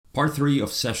Part 3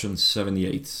 of session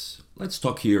 78. Let's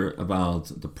talk here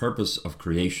about the purpose of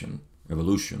creation,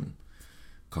 evolution,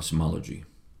 cosmology.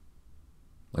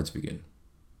 Let's begin.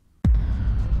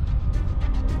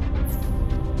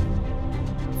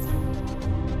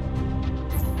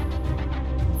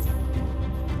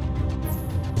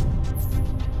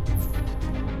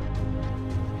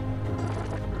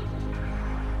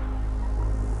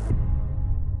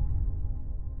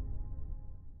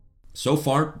 So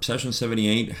far, session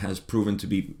 78 has proven to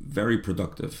be very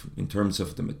productive in terms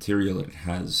of the material it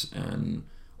has and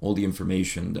all the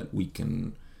information that we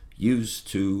can use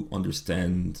to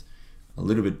understand a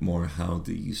little bit more how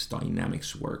these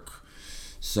dynamics work.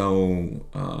 So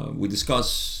we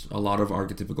discuss a lot of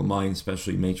archetypical mind,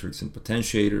 especially matrix and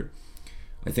potentiator.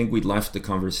 I think we left the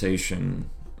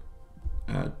conversation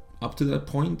up to that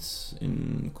point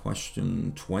in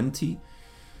question 20.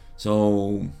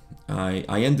 So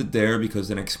I ended there because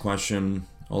the next question,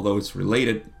 although it's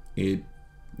related, it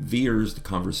veers the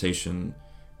conversation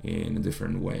in a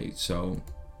different way. So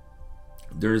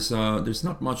there's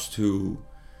not much to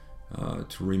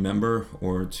remember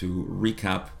or to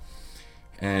recap,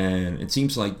 and it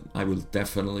seems like I will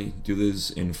definitely do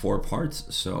this in 4 parts.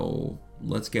 So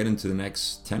let's get into the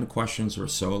next 10 questions or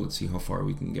so. Let's see how far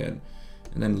we can get,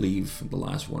 and then leave the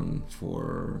last one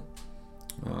for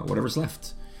whatever's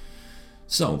left.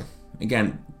 So,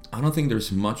 again, I don't think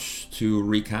there's much to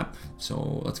recap,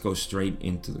 so let's go straight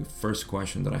into the first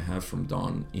question that I have from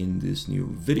Don in this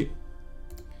new video.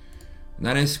 And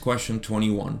that is question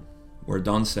 21, where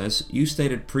Don says, you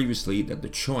stated previously that the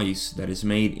choice that is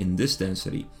made in this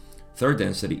density, third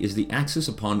density, is the axis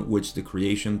upon which the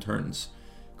creation turns.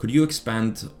 Could you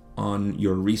expand on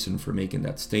your reason for making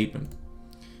that statement?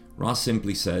 Ross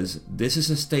simply says, this is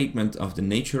a statement of the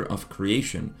nature of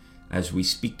creation as we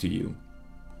speak to you.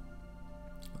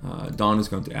 Don is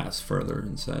going to ask further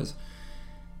and says,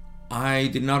 I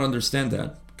did not understand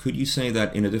that. Could you say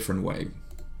that in a different way?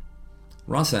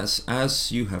 Ross says,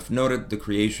 as you have noted, the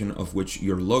creation of which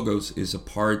your logos is a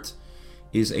part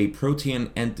is a protean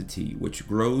entity which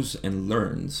grows and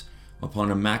learns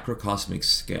upon a macrocosmic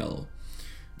scale.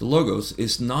 The logos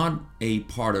is not a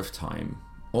part of time.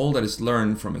 All that is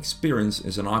learned from experience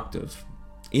is an octave.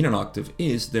 In an octave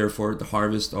is, therefore, the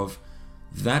harvest of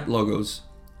that logos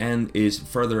and is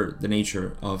further the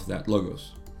nature of that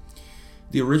logos.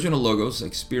 The original logos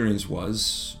experience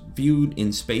was viewed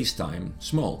in space-time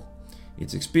small.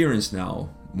 Its experience now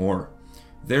more.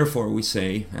 Therefore we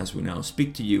say, as we now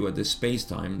speak to you at this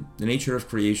space-time, the nature of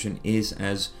creation is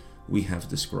as we have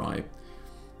described.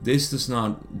 This does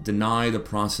not deny the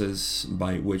process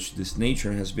by which this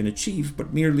nature has been achieved,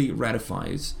 but merely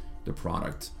ratifies the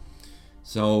product.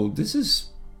 So this is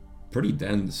pretty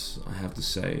dense, I have to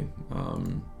say.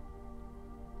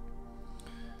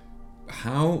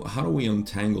 How do we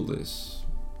untangle this?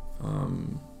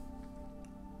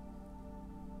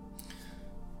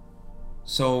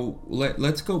 So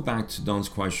let's go back to Don's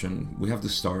question. We have the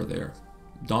star there.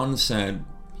 Don said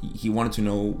he wanted to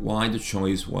know why the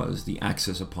choice was the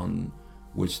axis upon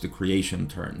which the creation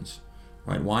turns.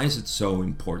 Right? Why is it so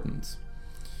important?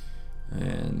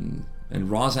 And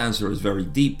Ra's answer is very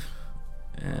deep,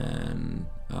 and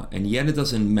yet it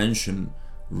doesn't mention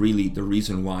really the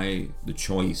reason why the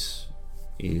choice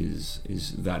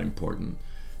is that important.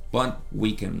 But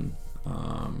we can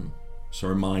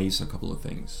surmise a couple of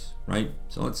things, right?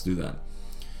 So let's do that.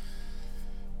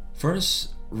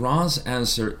 First, Ra's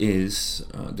answer is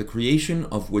the creation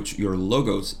of which your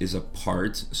logos is a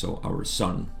part, so our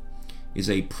sun, is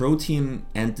a protean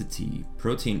entity.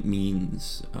 Protean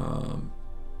means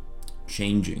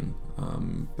changing,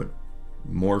 but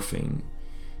morphing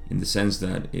in the sense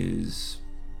that is,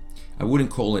 I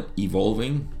wouldn't call it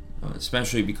evolving,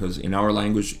 especially because in our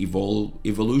language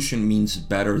evolution means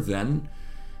better than,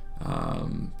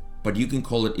 but you can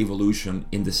call it evolution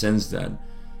in the sense that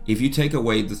if you take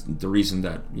away the reason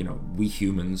that, you know, we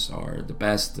humans are the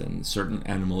best and certain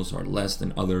animals are less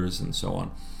than others and so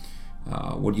on,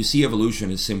 what you see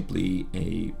evolution is simply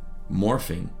a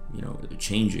morphing, you know, a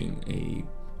changing, a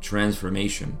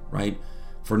transformation, right?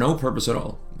 For no purpose at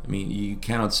all. I mean, you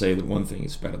cannot say that one thing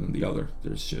is better than the other.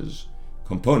 There's just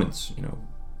components, you know.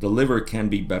 The liver can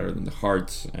be better than the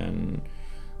heart, and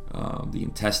the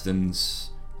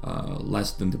intestines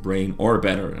less than the brain, or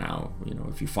better now. You know,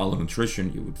 if you follow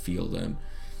nutrition, you would feel that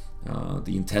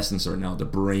the intestines are now the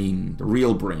brain, the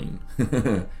real brain,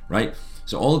 right?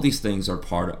 So all of these things are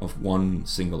part of one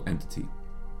single entity,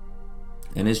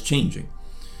 and it's changing.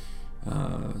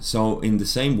 So in the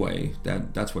same way,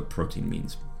 that's what protein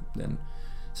means then.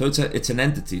 So it's an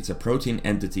entity, it's a protein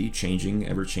entity, changing,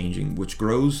 ever changing, which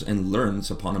grows and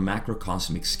learns upon a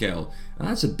macrocosmic scale. And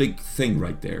that's a big thing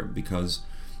right there, because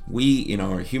we in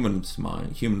our human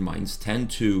minds tend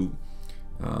to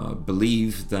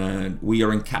believe that we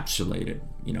are encapsulated.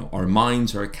 Our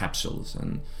minds are capsules,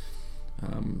 and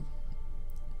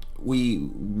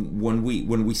when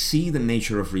we see the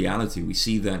nature of reality, we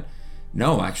see that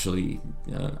no, actually,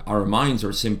 our minds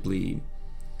are simply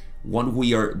what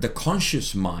we are. The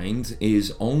conscious mind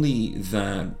is only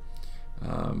that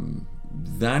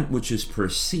that which is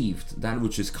perceived, that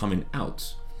which is coming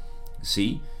out.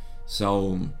 See,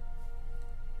 so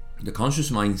the conscious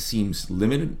mind seems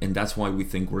limited, and that's why we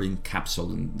think we're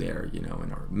encapsulated in there.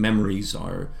 And our memories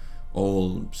are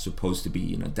all supposed to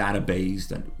be in a database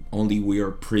that only we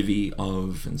are privy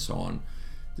of, and so on.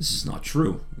 This is not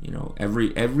true.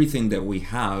 Everything that we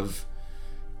have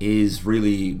is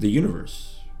really the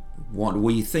universe. What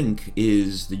we think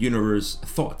is the universe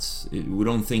thoughts. We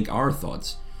don't think our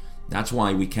thoughts. That's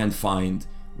why we can't find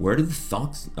where did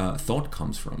the thought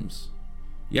comes from.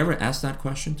 You ever ask that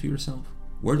question to yourself?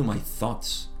 Where do my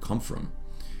thoughts come from?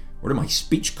 Where do my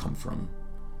speech come from?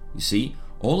 You see,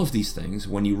 all of these things,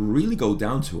 when you really go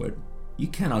down to it, you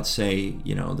cannot say,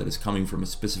 that it's coming from a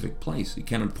specific place. You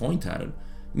cannot point at it.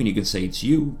 I mean, you can say it's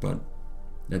you, but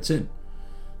that's it.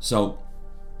 So,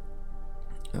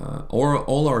 or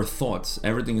all our thoughts,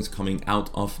 everything is coming out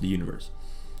of the universe.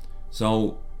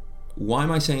 So, why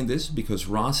am I saying this? Because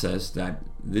Ra says that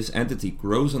this entity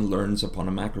grows and learns upon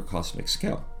a macrocosmic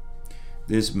scale.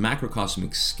 This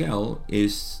macrocosmic scale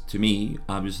is, to me,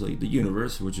 obviously the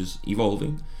universe, which is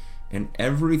evolving, and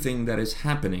everything that is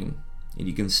happening. And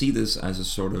you can see this as a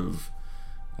sort of,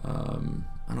 I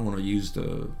don't want to use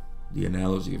the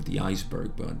analogy of the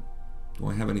iceberg, but do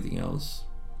I have anything else?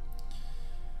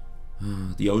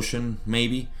 The ocean,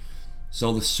 maybe.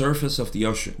 So the surface of the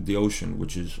ocean,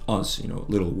 which is us,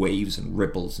 little waves and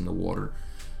ripples in the water.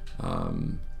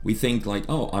 We think like,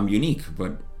 oh, I'm unique,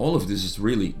 but all of this is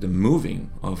really the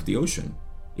moving of the ocean.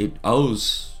 The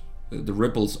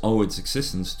ripples owe its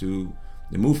existence to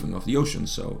the movement of the ocean.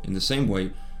 So in the same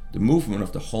way, the movement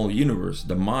of the whole universe,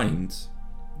 the mind,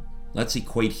 let's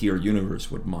equate here universe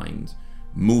with mind,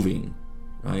 moving,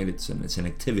 right? It's an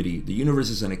activity. The universe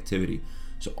is an activity.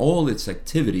 So all its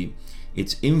activity,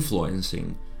 it's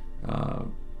influencing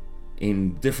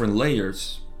in different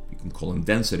layers. You can call them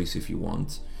densities if you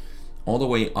want, all the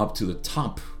way up to the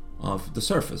top of the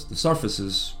surface. The surface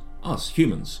is us,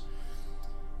 humans.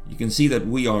 You can see that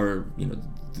we are,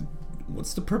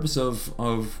 what's the purpose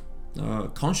of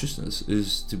consciousness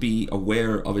is to be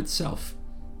aware of itself,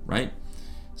 right?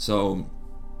 So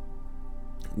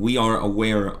we are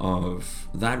aware of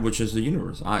that which is the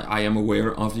universe. I am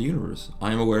aware of the universe.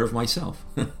 I am aware of myself.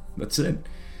 That's it.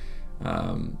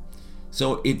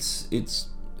 So it's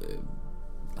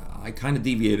I kind of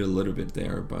deviated a little bit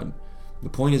there, but the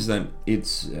point is that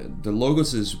it's the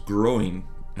logos is growing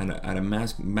at a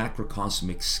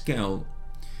macrocosmic scale,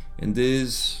 and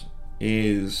this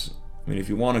is, if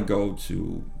you want to go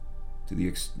to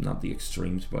the not the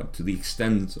extremes, but to the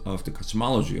extent of the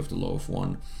cosmology of the Law of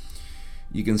One,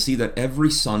 you can see that every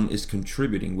sun is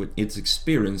contributing with its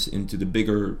experience into the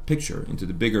bigger picture, into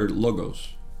the bigger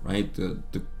logos, right?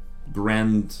 The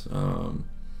grand,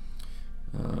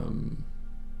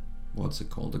 what's it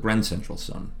called? The grand central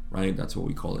sun, right? That's what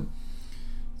we call it.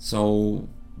 So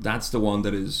that's the one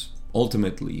that is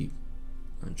ultimately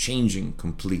changing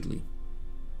completely.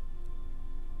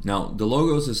 Now, the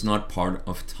logos is not part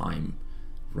of time,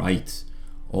 right?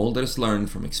 All that is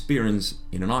learned from experience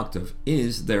in an octave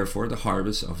is therefore the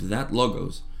harvest of that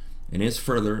logos, and is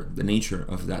further the nature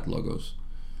of that logos.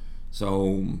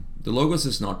 So the logos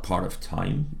is not part of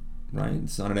time, right?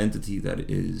 It's not an entity that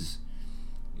is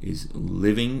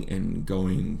living and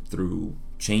going through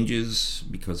changes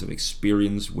because of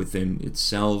experience within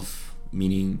itself,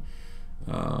 meaning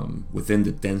within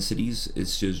the densities.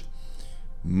 It's just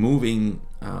moving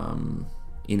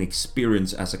in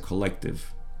experience as a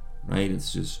collective, right?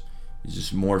 It's just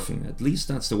morphing. At least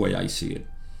that's the way I see it.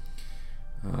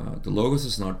 The logos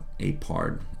is not a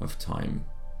part of time.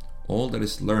 All that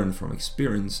is learned from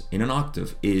experience in an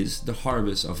octave is the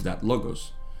harvest of that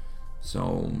logos.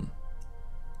 So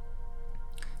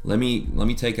let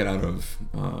me take it out of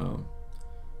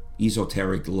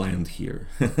esoteric land here.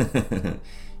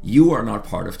 You are not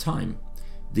part of time.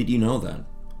 Did you know that?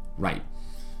 Right.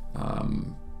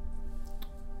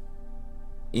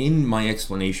 In my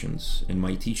explanations, in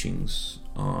my teachings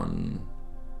on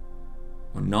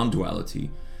non-duality,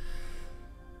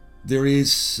 there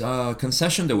is a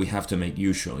concession that we have to make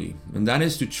usually, and that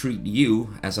is to treat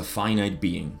you as a finite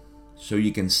being. so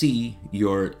you can see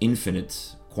your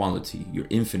infinite quality, your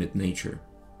infinite nature.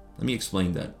 Let me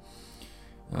explain that.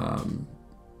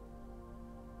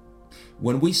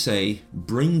 When we say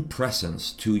bring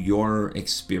presence to your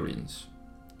experience,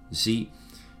 you see,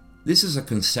 this is a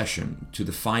concession to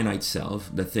the finite self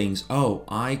that thinks, oh,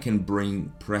 I can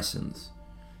bring presence.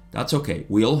 That's okay.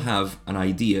 We all have an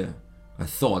idea, a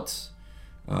thought,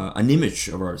 an image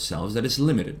of ourselves that is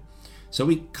limited. So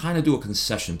we kind of do a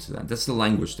concession to that. That's the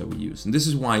language that we use. And this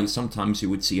is why sometimes you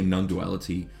would see a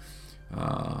non-duality,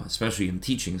 especially in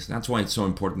teachings. That's why it's so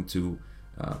important to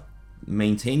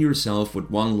maintain yourself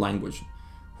with one language.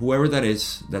 Whoever that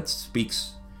is that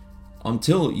speaks,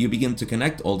 until you begin to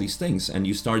connect all these things and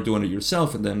you start doing it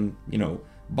yourself, and then,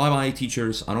 bye-bye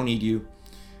teachers, I don't need you.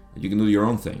 You can do your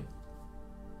own thing.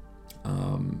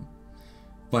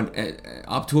 But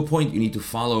up to a point, you need to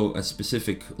follow a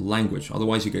specific language.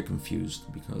 Otherwise, you get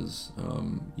confused because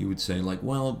you would say like,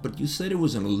 well, but you said it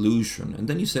was an illusion, and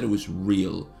then you said it was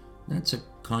real. That's a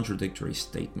contradictory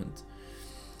statement.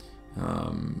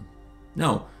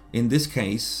 No, in this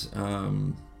case,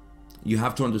 you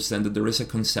have to understand that there is a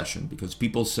concession, because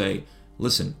people say,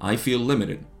 listen, I feel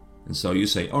limited. And so you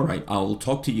say, all right, I'll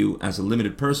talk to you as a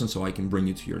limited person so I can bring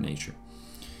you to your nature.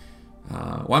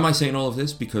 Why am I saying all of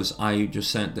this? Because I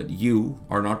just said that you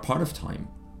are not part of time.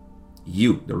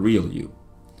 You, the real you.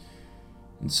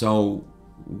 And so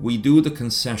we do the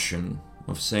concession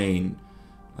of saying,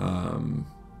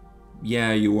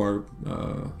 yeah, you're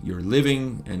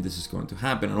living and this is going to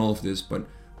happen and all of this, but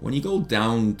when you go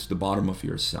down to the bottom of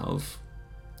yourself,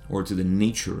 or to the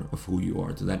nature of who you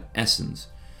are, to that essence,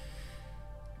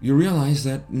 you realize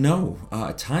that no,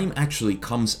 time actually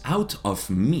comes out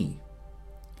of me.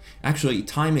 Actually,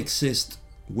 time exists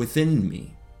within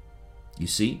me. You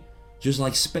see? Just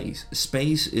like space.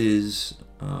 Space is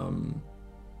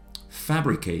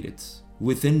fabricated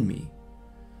within me.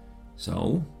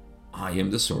 So, I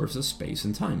am the source of space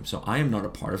and time. So, I am not a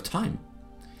part of time.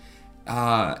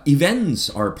 Events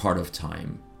are part of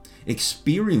time.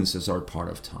 Experiences are part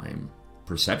of time.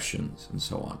 Perceptions and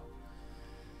so on.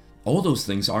 All those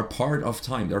things are part of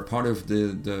time. They're part of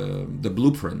the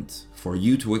blueprint for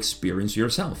you to experience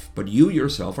yourself. But you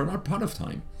yourself are not part of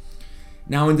time.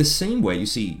 Now, in the same way, you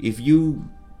see, if you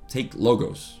take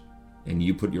logos and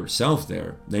you put yourself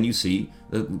there, then you see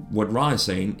that what Ra is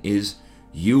saying is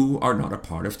you are not a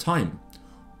part of time.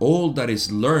 All that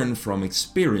is learned from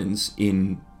experience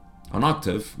in an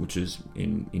octave, which is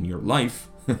in your life,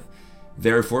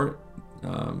 therefore,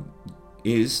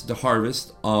 is the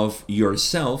harvest of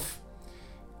yourself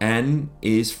and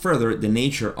is further the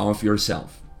nature of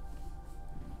yourself.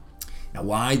 Now,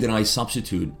 why did I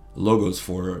substitute logos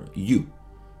for you?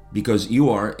 Because you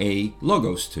are a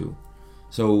logos too.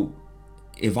 So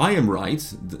if I am right,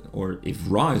 or if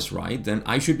Ra is right, then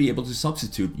I should be able to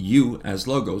substitute you as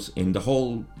logos in the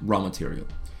whole raw material.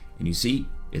 And you see,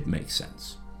 it makes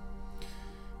sense.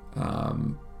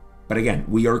 But again,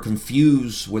 we are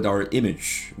confused with our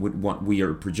image, with what we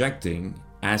are projecting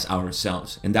as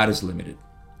ourselves, and that is limited.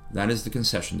 That is the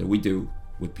concession that we do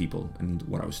with people, and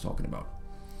what I was talking about.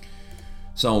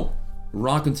 So,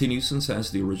 Ra continues and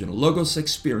says the original logos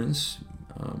experience,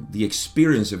 the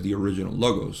experience of the original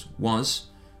logos was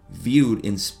viewed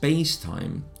in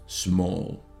space-time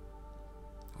small.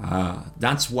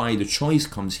 That's why the choice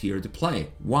comes here to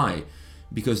play. Why?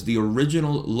 Because the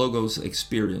original logos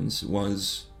experience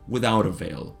was without a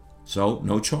veil, so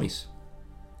no choice.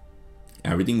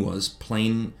 Everything was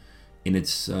plain in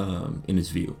its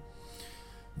view.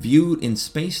 Viewed in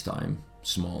space-time,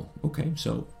 small. Okay,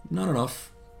 so not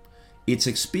enough. It's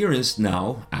experienced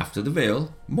now, after the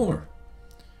veil, more.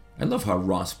 I love how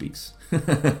Ra speaks.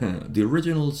 The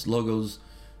original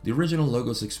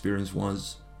logos experience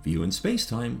was view in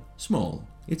space-time, small.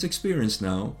 It's experienced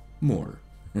now, more.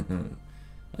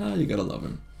 You gotta love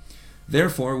him.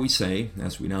 Therefore, we say,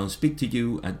 as we now speak to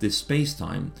you at this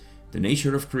space-time, the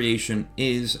nature of creation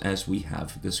is as we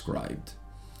have described.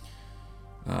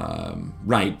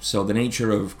 Right, so the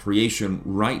nature of creation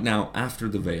right now after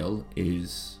the veil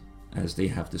is, as they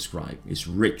have described, is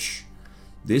rich.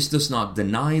 This does not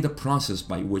deny the process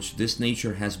by which this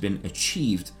nature has been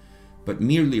achieved, but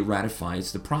merely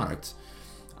ratifies the product.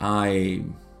 I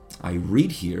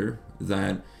read here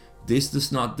that this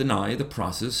does not deny the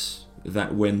process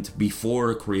that went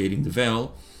before creating the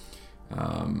veil,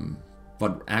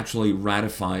 but actually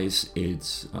ratifies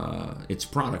its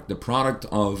product, the product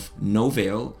of no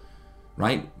veil,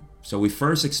 right? So we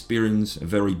first experience a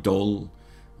very dull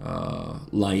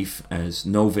life as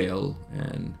no veil,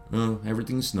 and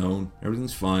everything's known,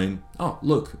 everything's fine. Oh,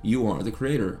 look, you are the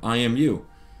creator. I am you.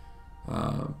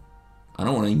 I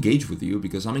don't want to engage with you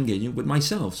because I'm engaging with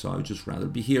myself. So I would just rather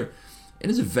be here. It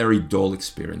is a very dull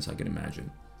experience, I can imagine.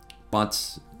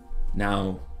 But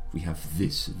now we have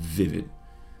this vivid,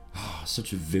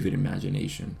 such a vivid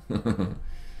imagination.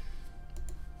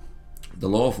 The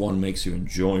law of one makes you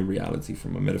enjoy reality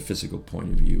from a metaphysical point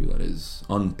of view that is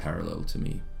unparalleled to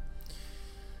me.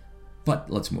 But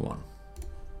let's move on.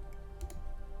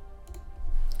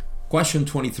 Question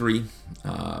 23.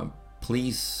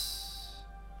 Please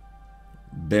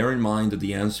bear in mind that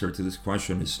the answer to this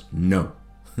question is no,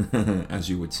 as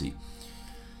you would see.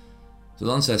 So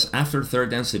Don says, after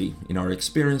third density, in our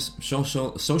experience,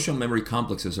 social memory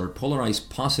complexes are polarized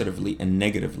positively and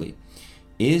negatively.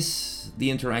 Is the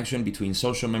interaction between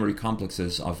social memory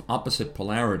complexes of opposite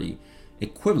polarity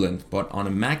equivalent, but on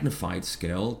a magnified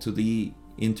scale, to the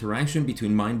interaction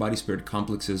between mind-body-spirit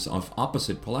complexes of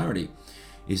opposite polarity?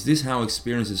 Is this how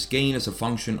experiences gain as a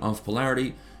function of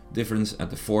polarity difference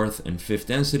at the fourth and fifth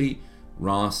density?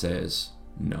 Ra says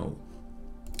no.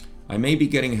 I may be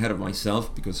getting ahead of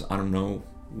myself because I don't know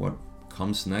what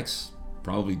comes next.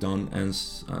 Probably Don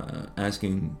as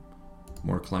asking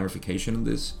more clarification on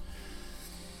this.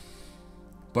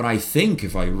 But I think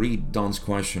if I read Don's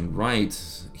question right,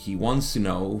 he wants to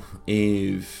know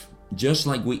if, just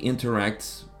like we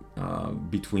interact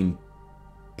between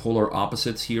polar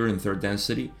opposites here in third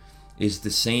density, is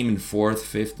the same in fourth,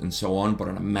 fifth, and so on, but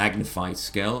on a magnified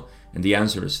scale. And the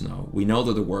answer is no. We know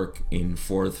that the work in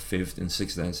fourth, fifth, and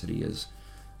sixth density is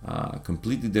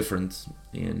completely different.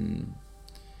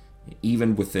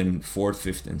 Even within fourth,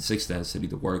 fifth, and sixth density,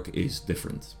 the work is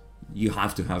different. You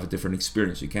have to have a different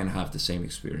experience. You can't have the same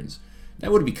experience.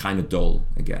 That would be kind of dull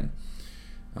again.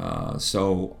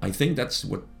 So I think that's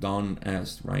what Don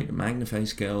asked, right? A magnified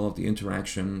scale of the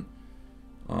interaction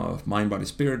of mind, body,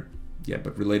 spirit. Yeah,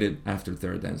 but related after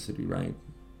third density, right?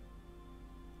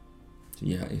 So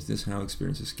yeah, is this how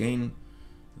experiences gain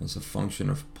as a function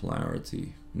of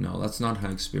polarity? No, that's not how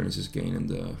experiences gain in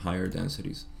the higher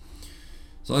densities.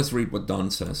 So let's read what Don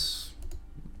says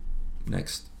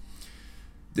next.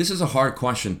 This is a hard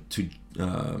question to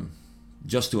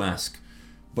just to ask,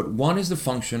 but what is the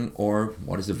function or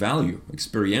what is the value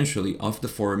experientially of the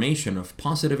formation of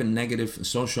positive and negative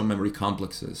social memory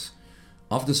complexes,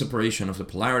 of the separation of the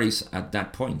polarities at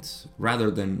that point, rather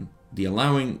than the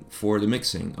allowing for the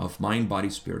mixing of mind, body,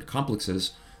 spirit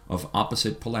complexes of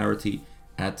opposite polarity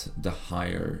at the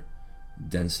higher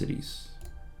densities?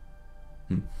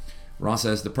 Ra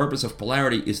says, the purpose of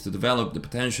polarity is to develop the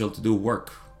potential to do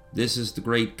work. This is the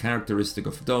great characteristic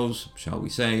of those, shall we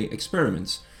say,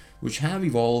 experiments, which have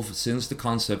evolved since the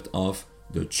concept of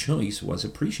the choice was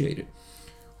appreciated.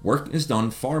 Work is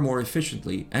done far more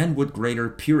efficiently and with greater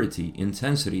purity,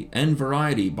 intensity, and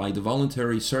variety by the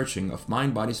voluntary searching of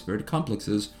mind, body, spirit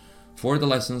complexes for the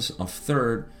lessons of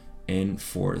third and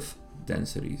fourth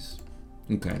densities.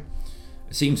 Okay,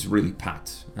 it seems really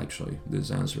packed, actually, this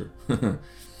answer.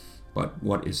 But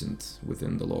what isn't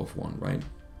within the law of one, right?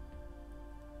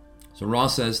 So Ra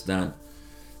says that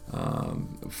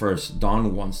first,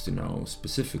 Don wants to know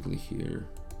specifically here,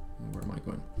 where am I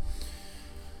going?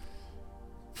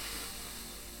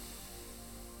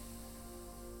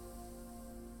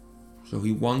 So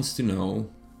he wants to know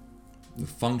the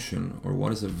function, or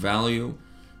what is the value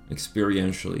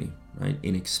experientially, right,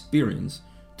 in experience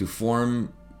to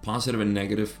form positive and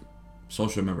negative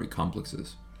social memory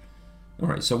complexes. All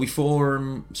right, so we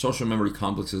form social memory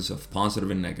complexes of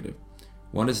positive and negative.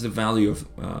 What is the value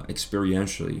of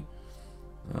experientially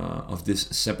of this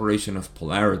separation of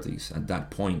polarities at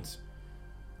that point,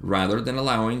 rather than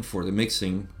allowing for the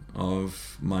mixing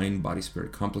of mind, body,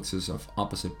 spirit complexes of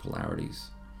opposite polarities?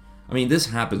 I mean, this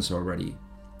happens already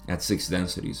at sixth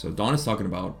density. So Don is talking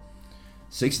about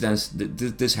sixth density.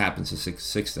 This happens at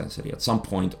sixth density. At some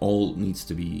point, all needs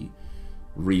to be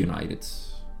reunited.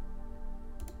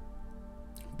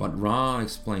 But Ra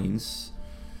explains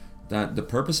that the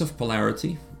purpose of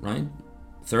polarity, right,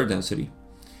 third density,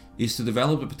 is to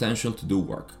develop the potential to do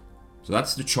work. So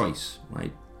that's the choice,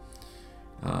 right?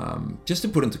 Just to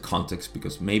put into context,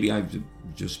 because maybe I've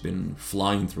just been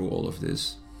flying through all of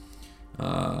this.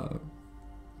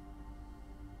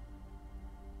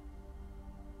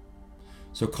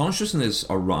 So consciousness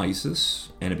arises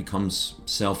and it becomes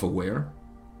self-aware,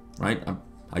 right?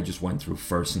 I just went through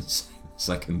first and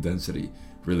second density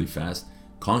really fast.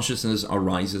 Consciousness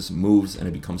arises, moves, and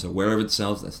it becomes aware of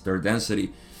itself. That's third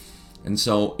density. And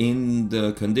so in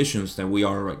the conditions that we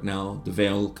are right now, the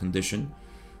veil condition,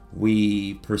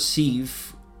 we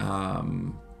perceive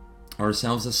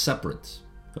ourselves as separate,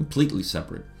 completely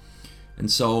separate. And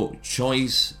so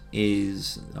choice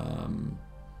is the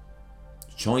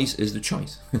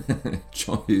choice.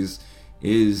 Choice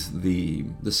is the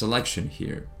selection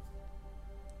here.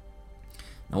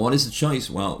 Now, what is the choice?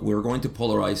 Well, we're going to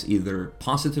polarize either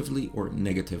positively or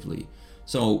negatively.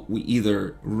 So we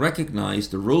either recognize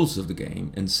the rules of the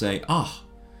game and say,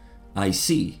 I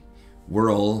see,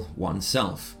 we're all one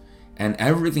self, and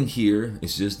everything here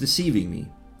is just deceiving me.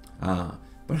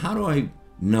 But how do I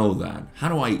know that? How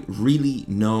do I really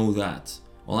know that?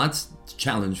 Well, that's the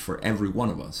challenge for every one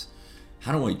of us.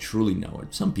 How do I truly know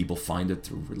it? Some people find it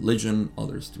through religion,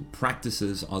 others through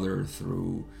practices, others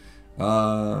through,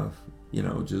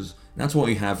 just, that's why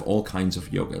we have all kinds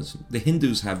of yogas. The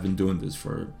Hindus have been doing this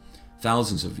for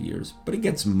thousands of years, but it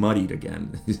gets muddied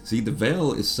again. See, the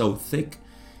veil is so thick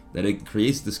that it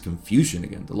creates this confusion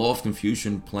again. The law of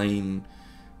confusion playing,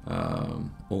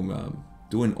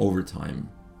 doing overtime.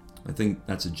 I think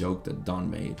that's a joke that Don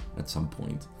made at some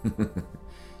point.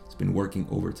 It's been working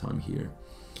overtime here.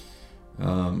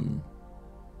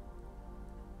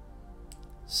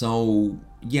 So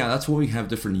yeah, that's why we have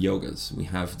different yogas. We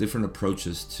have different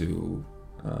approaches to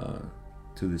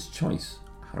this choice.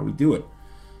 How do we do it?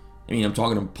 I mean, I'm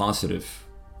talking about positive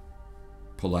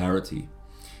polarity.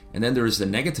 And then there is the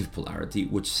negative polarity,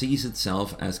 which sees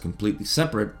itself as completely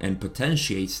separate and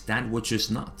potentiates that which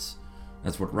is not.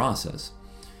 That's what Ra says.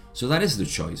 So that is the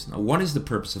choice. Now, what is the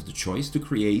purpose of the choice? To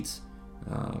create,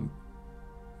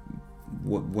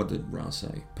 what did Ra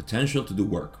say? Potential to do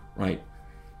work, right?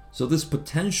 So this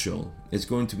potential is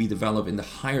going to be developed in the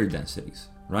higher densities,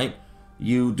 right?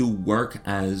 You do work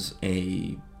as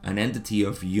an entity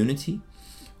of unity,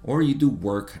 or you do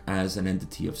work as an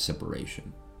entity of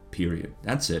separation, period.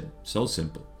 That's it. So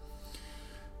simple.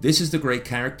 This is the great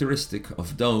characteristic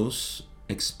of those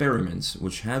experiments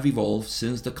which have evolved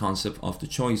since the concept of the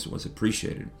choice was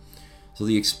appreciated. So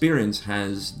the experience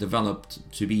has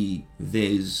developed to be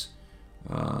this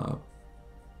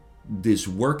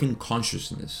working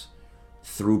consciousness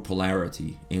through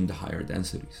polarity in the higher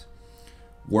densities.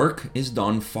 Work is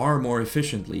done far more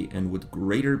efficiently and with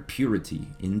greater purity,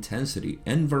 intensity,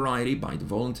 and variety by the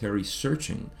voluntary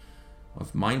searching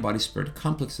of mind-body-spirit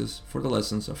complexes for the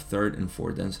lessons of third and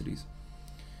fourth densities.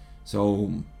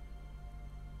 So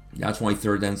that's why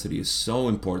third density is so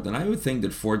important. And I would think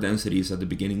that fourth density is at the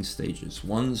beginning stages.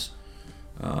 Once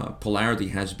polarity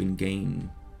has been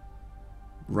gained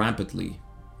rapidly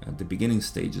at the beginning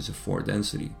stages of fourth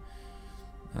density,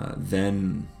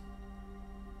 then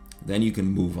you can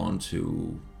move on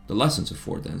to the lessons of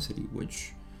fourth density,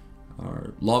 which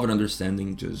are love and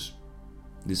understanding, just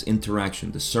this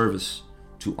interaction, the service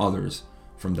to others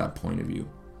from that point of view.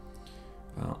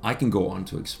 I can go on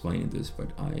to explain this,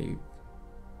 but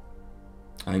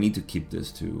I need to keep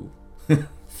this to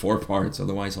 4 parts,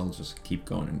 otherwise I'll just keep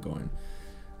going and going.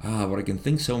 But I can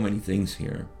think so many things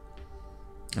here.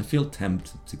 I feel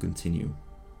tempted to continue.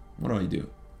 What do I do?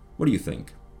 What do you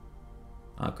think?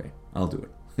 Okay, I'll do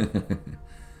it.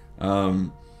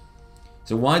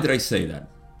 So why did I say that?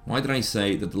 Why did I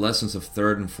say that the lessons of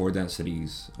third and fourth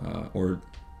densities, or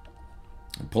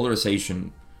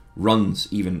polarization, runs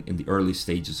even in the early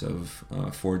stages of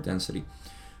fourth density?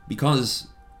 Because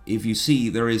if you see,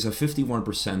 there is a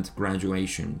 51%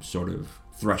 graduation sort of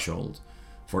threshold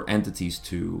for entities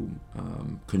to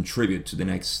contribute to the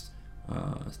next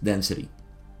density.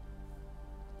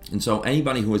 And so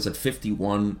anybody who is at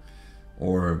 51,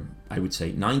 or I would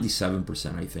say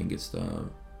 97%, I think is the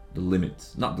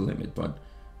limit, not the limit, but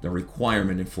the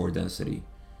requirement in fourth density.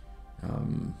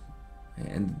 And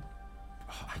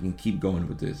I can keep going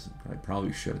with this, but I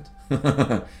probably shouldn't.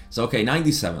 So okay,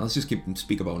 97, let's just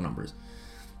speak about numbers.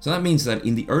 So that means that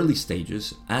in the early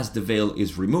stages, as the veil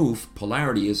is removed,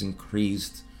 polarity is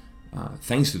increased.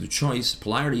 Thanks to the choice,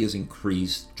 polarity is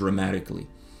increased dramatically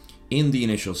in the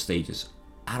initial stages.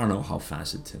 I don't know how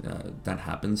fast that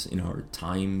happens in our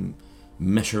time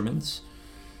measurements,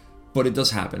 but it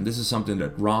does happen. This is something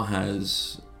that Ra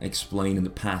has explained in the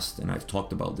past, and I've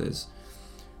talked about this.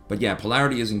 But yeah,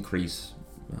 polarity is increased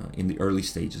in the early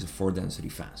stages of fourth density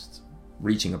fast,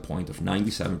 reaching a point of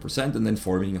 97% and then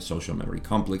forming a social memory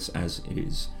complex as it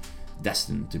is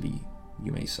destined to be,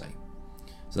 you may say.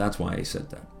 So that's why I said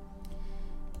that.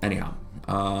 Anyhow,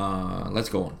 let's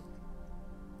go on.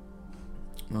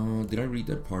 Did I read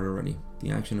that part already?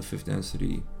 The action of fifth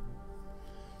density.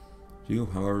 You,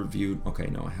 however, viewed. Okay,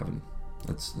 no, I haven't.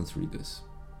 Let's read this.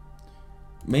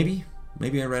 Maybe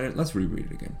I read it. Let's reread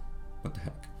it again. What the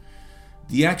heck?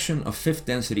 The action of fifth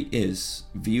density is,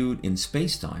 viewed in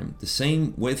space-time, the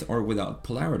same with or without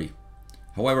polarity.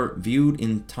 However, viewed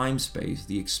in time-space,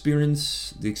 the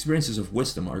experiences of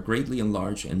wisdom are greatly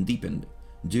enlarged and deepened,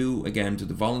 due again to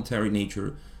the voluntary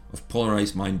nature of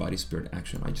polarized mind-body-spirit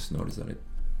action. I just noticed that I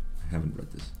haven't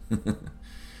read this.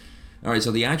 All right,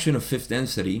 so the action of fifth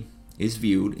density is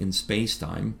viewed in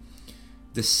space-time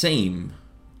the same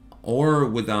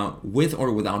with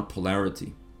or without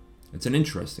polarity. It's an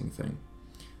interesting thing.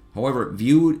 However,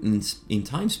 viewed in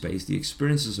time-space, the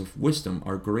experiences of wisdom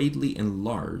are greatly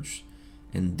enlarged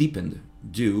and deepened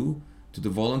due to the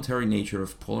voluntary nature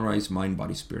of polarized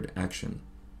mind-body-spirit action.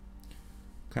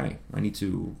 Okay, I need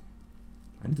to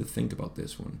think about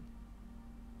this one.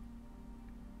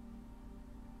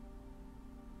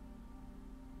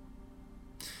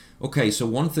 Okay, so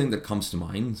one thing that comes to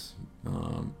mind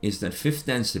is that fifth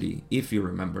density, if you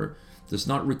remember, does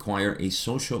not require a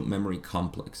social memory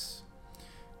complex.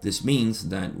 This means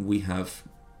that we have,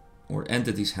 or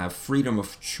entities have, freedom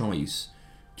of choice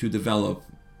to develop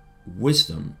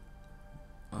wisdom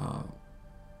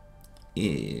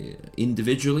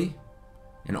individually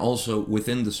and also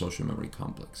within the social memory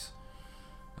complex.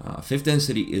 Fifth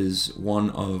density is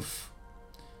one of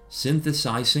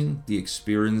synthesizing the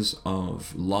experience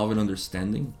of love and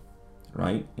understanding,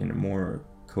 right, in a more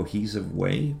cohesive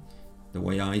way, the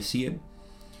way I see it.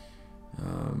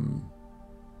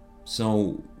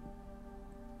 So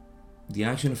the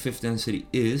action of fifth density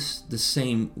is the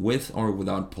same with or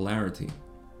without polarity,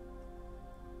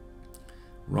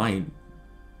 right?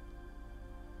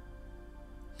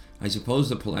 I suppose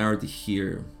the polarity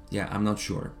here, yeah, I'm not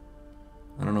sure.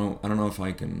 I don't know if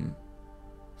I can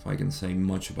say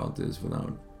much about this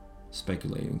without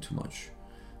speculating too much.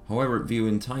 However, viewed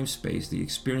in time-space, the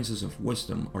experiences of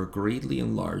wisdom are greatly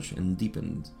enlarged and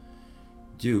deepened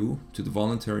due to the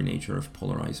voluntary nature of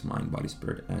polarized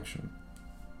mind-body-spirit action.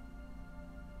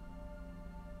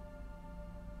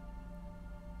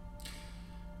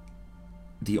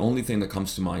 The only thing that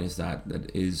comes to mind is that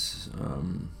is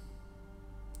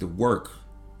the work.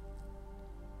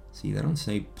 See, they don't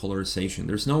say polarization.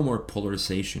 There's no more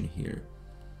polarization here.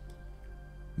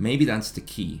 Maybe that's the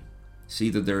key. See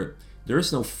that there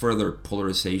is no further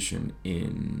polarization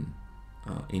in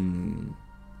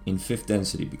fifth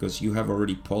density because you have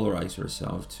already polarized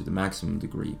yourself to the maximum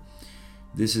degree.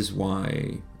 This is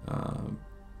why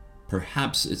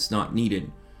perhaps it's not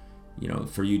needed,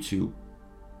 for you to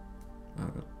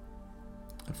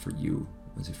for you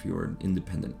as if you're an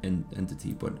independent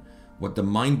entity, but what the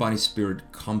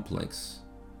mind-body-spirit complex,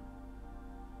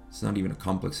 it's not even a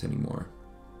complex anymore,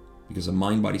 because the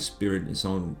mind-body-spirit is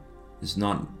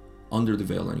not under the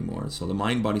veil anymore. So the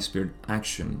mind-body-spirit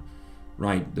action,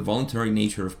 right, the voluntary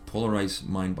nature of polarized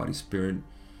mind-body-spirit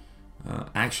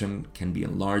action can be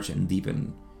enlarged and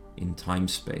deepened in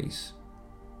time-space.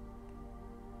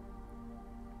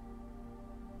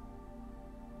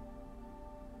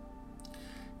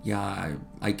 Yeah,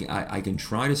 I can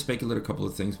try to speculate a couple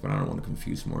of things, but I don't want to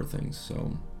confuse more things.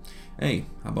 So, hey,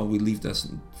 how about we leave this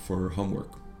for homework?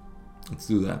 Let's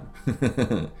do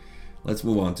that. Let's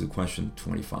move on to question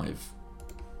 25.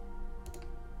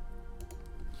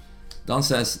 Don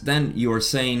says, then you are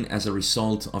saying as a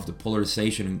result of the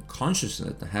polarization in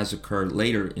consciousness that has occurred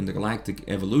later in the galactic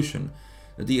evolution,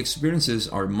 that the experiences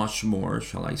are much more,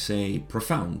 shall I say,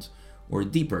 profound or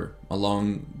deeper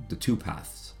along the two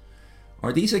paths.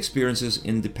 Are these experiences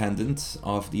independent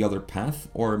of the other path,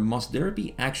 or must there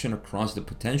be action across the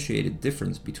potentiated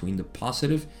difference between the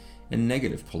positive and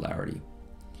negative polarity?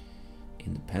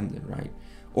 Independent, right?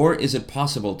 Or is it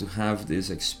possible to have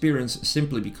this experience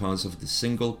simply because of the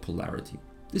single polarity?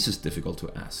 This is difficult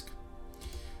to ask.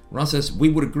 Ra says, we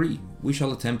would agree. We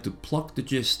shall attempt to pluck the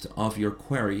gist of your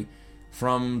query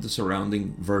from the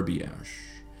surrounding verbiage.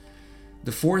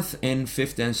 The fourth and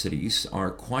fifth densities are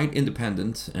quite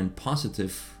independent and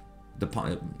positive.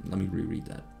 Let me reread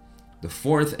that. The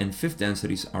fourth and fifth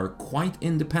densities are quite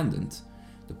independent,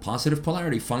 the positive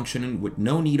polarity functioning with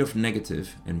no need of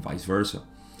negative and vice versa.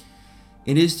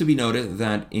 It is to be noted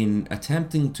that in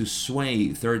attempting to sway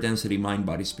third density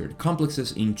mind-body-spirit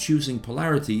complexes in choosing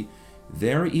polarity,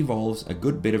 there evolves a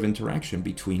good bit of interaction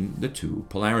between the two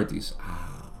polarities.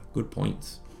 Good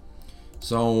point.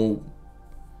 So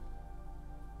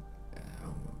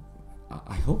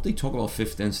I hope they talk about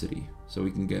fifth density so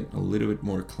we can get a little bit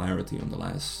more clarity on the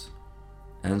last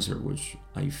answer, which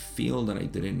I feel that I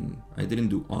didn't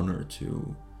do honor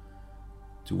to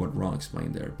what Ra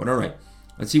explained there. But all right,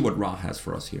 let's see what Ra has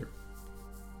for us here.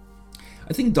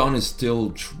 I think Don is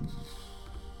still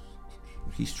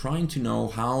he's trying to know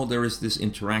how there is this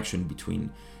interaction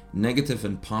between negative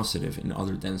and positive in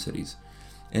other densities,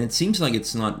 and it seems like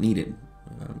it's not needed.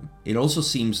 It also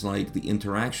seems like the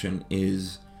interaction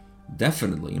is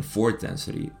definitely in fourth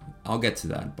density. I'll get to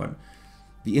that, but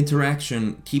the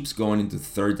interaction keeps going into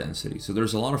third density. So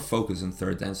there's a lot of focus in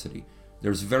third density.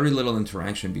 There's very little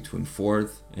interaction between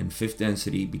fourth and fifth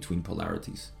density between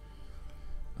polarities.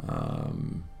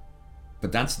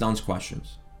 But that's Don's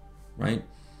questions, right?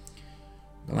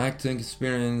 Galactic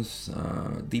experience,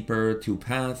 deeper, two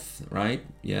path, right?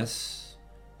 Yes,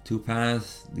 two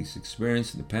path, this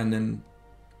experience dependent.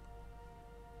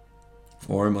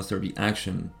 Or must there be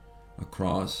action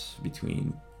across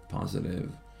between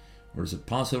positive? Or is it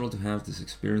possible to have this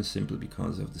experience simply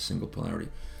because of the single polarity?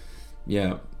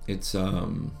 Yeah, it's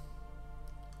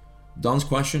Don's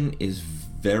question is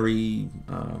very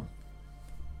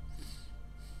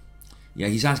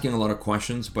he's asking a lot of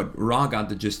questions, but Ra got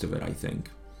the gist of it, I think,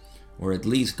 or at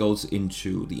least goes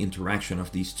into the interaction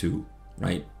of these two,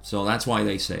 right? So that's why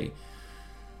they say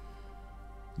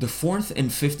the fourth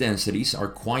and fifth densities are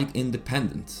quite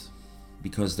independent,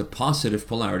 because the positive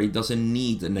polarity doesn't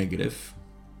need the negative,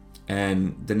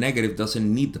 and the negative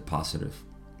doesn't need the positive,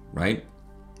 right?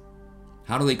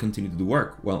 How do they continue to do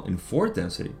work? Well, in fourth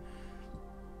density,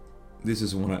 this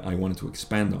is what I wanted to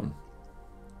expand on.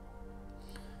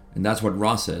 And that's what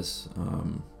Ra says.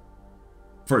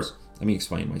 First, let me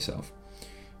explain myself.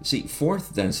 You see,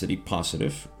 fourth density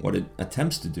positive, what it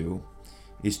attempts to do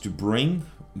is to bring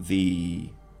the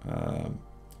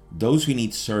those who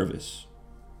need service,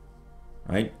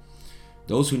 right?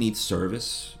 Those who need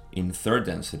service in third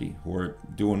density, who are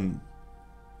doing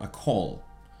a call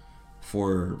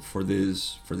for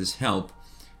this help,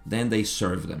 then they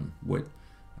serve them with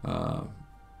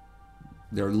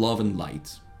their love and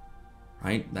light,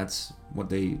 right? That's what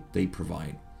they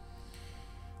provide.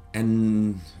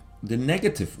 And the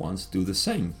negative ones do the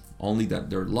same, only that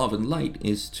their love and light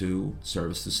is to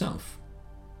service to self.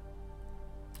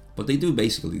 But they do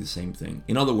basically the same thing.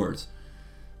 In other words,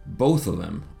 both of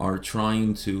them are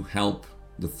trying to help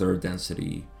the third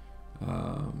density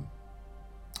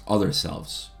other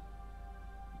selves,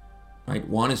 right?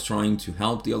 One is trying to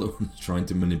help, the other one is trying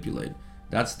to manipulate.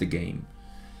 That's the game.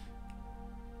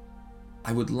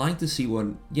 I would like to see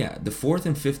the fourth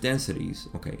and fifth densities,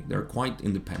 okay, they're quite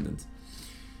independent.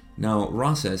 Now,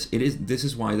 Ra says, this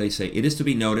is why they say, it is to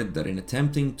be noted that in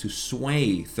attempting to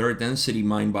sway third density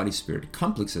mind-body-spirit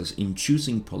complexes in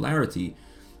choosing polarity,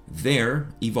 there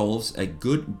evolves a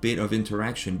good bit of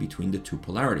interaction between the two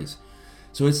polarities.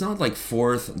 So it's not like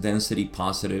fourth density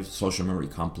positive social memory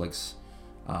complex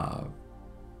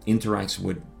interacts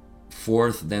with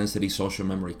fourth density social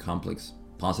memory complex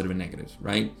positive and negatives,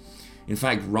 right? In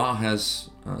fact, Ra has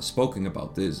spoken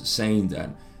about this, saying that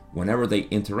whenever they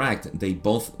interact, they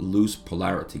both lose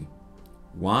polarity.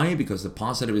 Why? Because the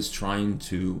positive is trying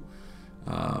to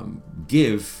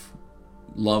give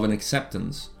love and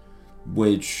acceptance,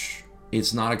 which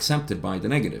is not accepted by the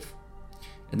negative.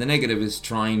 And the negative is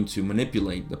trying to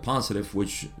manipulate the positive,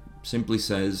 which simply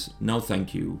says, no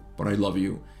thank you, but I love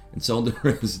you. And so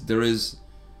there is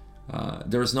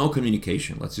no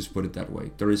communication. Let's just put it that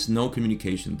way. There is no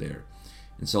communication there.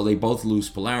 And so they both lose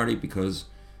polarity because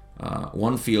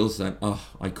one feels that,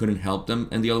 I couldn't help them.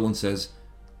 And the other one says,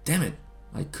 damn it,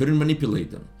 I couldn't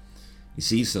manipulate them. You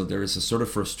see, so there is a sort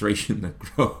of frustration that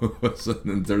grows,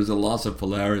 and there's a loss of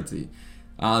polarity.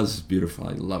 This is beautiful.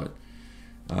 I love it.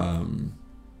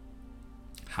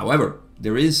 However,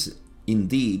 there is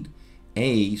indeed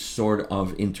a sort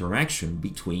of interaction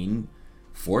between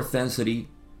fourth density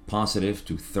positive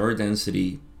to third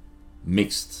density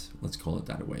mixed, let's call it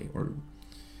that way, or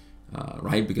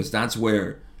right? Because that's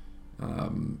where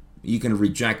you can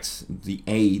reject the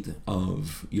aid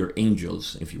of your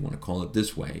angels, if you want to call it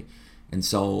this way. And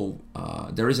so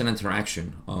there is an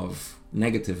interaction of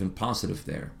negative and positive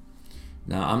there.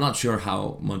 Now, I'm not sure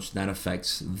how much that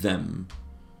affects them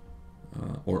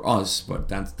or us, but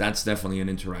that's definitely an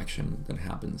interaction that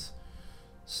happens.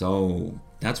 So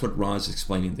that's what Ra is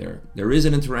explaining there. There is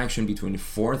an interaction between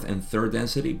fourth and third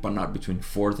density, but not between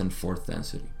fourth and fourth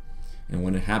density. And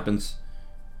when it happens,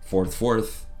 fourth,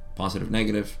 positive,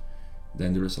 negative,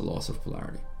 then there is a loss of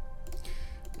polarity.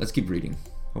 Let's keep reading.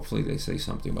 Hopefully they say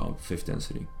something about fifth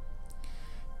density.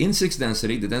 In sixth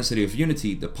density, the density of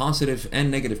unity, the positive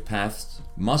and negative paths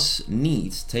must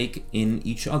needs take in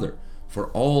each other,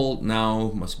 for all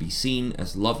now must be seen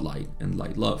as love light and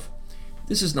light love.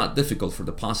 This is not difficult for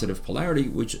the positive polarity,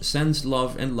 which sends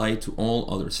love and light to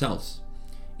all other selves.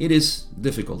 It is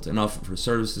difficult enough for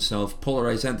service to self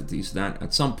polarized entities that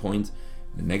at some point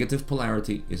the negative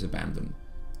polarity is abandoned.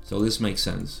 So this makes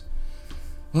sense.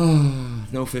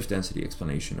 No fifth density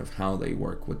explanation of how they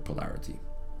work with polarity.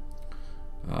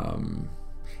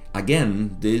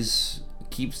 Again,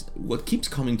 what keeps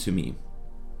coming to me,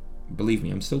 believe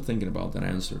me, I'm still thinking about that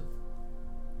answer,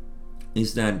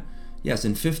 is that yes,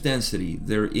 in fifth density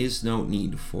there is no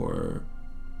need for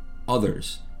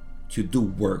others to do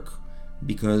work,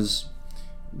 because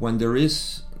when there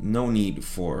is no need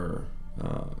for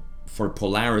for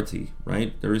polarity,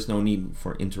 right? There is no need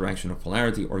for interaction of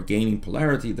polarity or gaining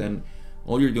polarity. Then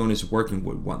all you're doing is working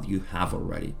with what you have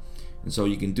already. And so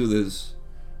you can do this.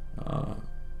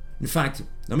 In fact,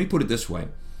 let me put it this way.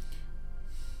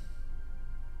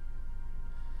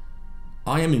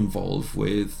 I am involved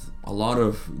with a lot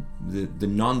of the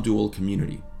non-dual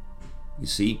community, you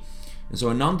see. And so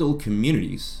in non-dual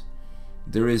communities,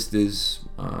 there is this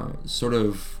sort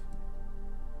of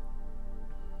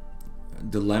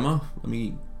dilemma. Let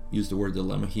me use the word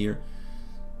dilemma here,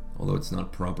 although it's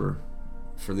not proper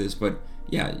for this. But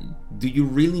yeah, do you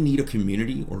really need a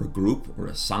community or a group or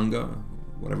a sangha,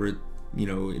 whatever it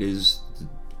is?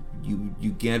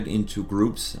 You get into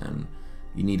groups and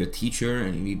you need a teacher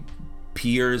and you need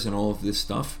peers and all of this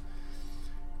stuff.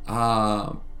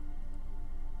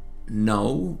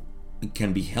 No, it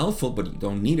can be helpful, but you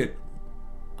don't need it.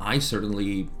 I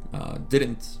certainly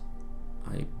didn't.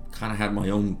 I kind of had my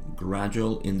own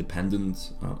gradual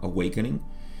independent awakening.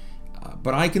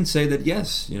 But I can say that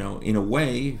yes, in a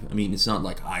way, I mean, it's not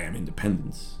like I am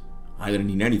independent. I didn't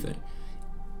need anything.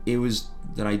 It was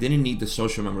that I didn't need the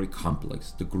social memory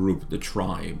complex, the group, the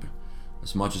tribe,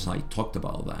 as much as I talked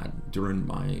about that during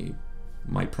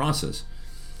my process.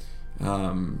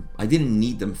 I didn't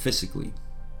need them physically.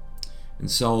 And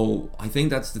so I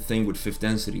think that's the thing with fifth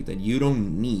density, that you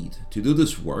don't need to do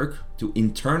this work, to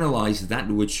internalize that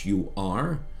which you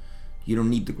are. You don't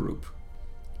need the group.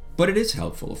 But it is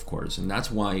helpful, of course, and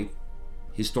that's why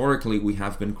historically we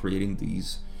have been creating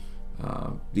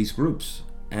these groups.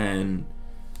 And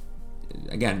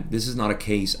again, this is not a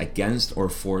case against or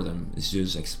for them. It's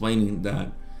just explaining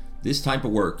that this type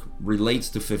of work relates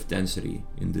to fifth density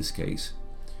in this case,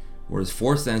 whereas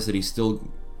fourth density is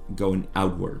still going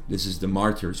outward. This is the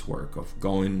martyr's work of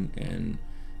going and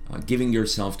giving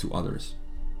yourself to others.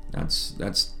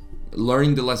 That's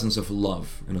learning the lessons of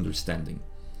love and understanding.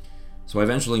 So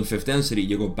eventually in fifth density,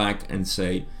 you go back and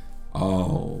say,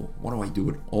 oh, what do I do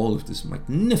with all of this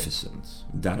magnificent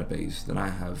database that I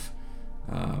have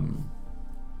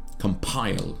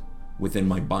compiled within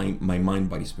my mind,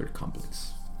 body, spirit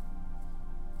complex?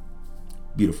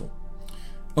 Beautiful.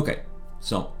 Okay,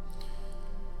 so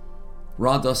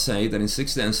Ra does say that in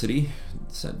sixth density,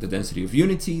 the density of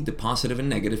unity, the positive and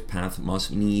negative path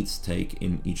must needs take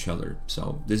in each other.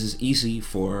 So this is easy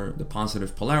for the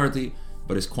positive polarity,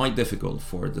 but it's quite difficult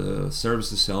for the service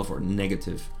to self or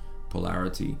negative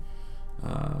polarity.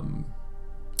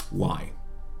 Why?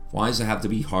 Why does it have to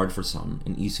be hard for some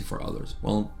and easy for others?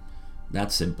 Well,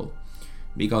 that's simple.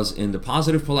 Because in the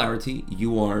positive polarity,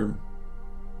 you are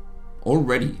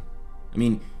already,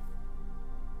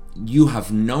 you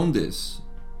have known this.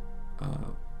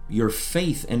 Your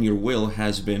faith and your will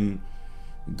has been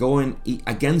going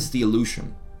against the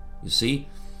illusion. You see,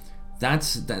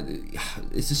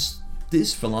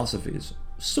 this philosophy is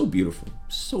so beautiful,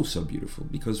 so beautiful.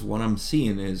 Because what I'm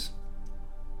seeing is,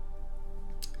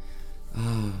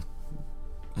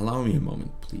 allow me a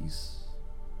moment, please.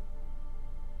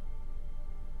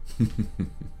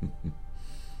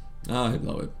 I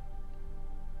love it.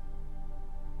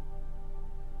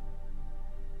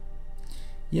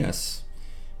 Yes,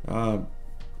 the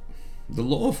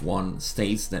law of one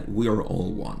states that we are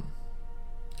all one.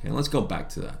 Okay, let's go back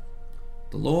to that.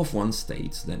 The law of one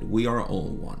states that we are all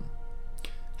one.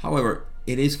 However,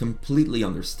 it is completely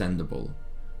understandable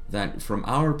that from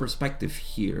our perspective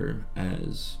here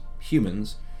as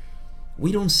humans,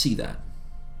 we don't see that.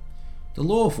 The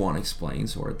law of one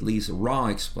explains, or at least Ra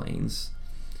explains,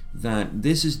 that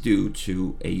this is due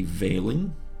to a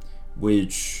veiling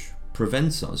which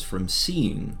prevents us from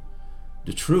seeing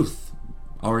the truth,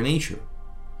 our nature.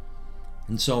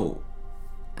 And so,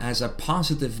 as a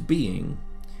positive being,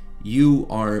 you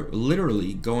are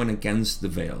literally going against the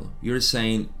veil. You're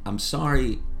saying, I'm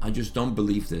sorry, I just don't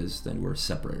believe this, that we're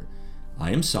separate.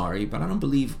 I am sorry, but I don't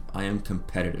believe I am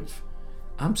competitive.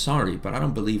 I'm sorry, but I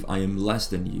don't believe I am less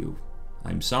than you.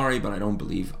 I'm sorry, but I don't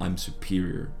believe I'm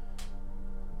superior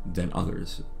than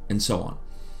others, and so on.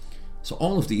 So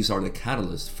all of these are the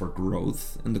catalysts for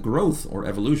growth, and the growth or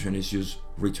evolution is just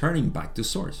returning back to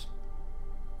source.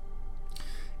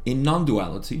 In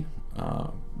non-duality,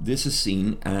 this is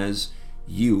seen as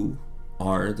you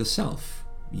are the self.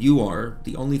 You are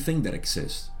the only thing that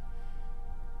exists.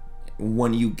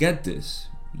 When you get this,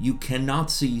 you cannot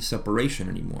see separation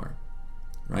anymore,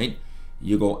 right?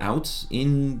 You go out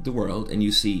in the world and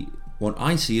you see, what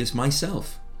I see is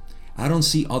myself. I don't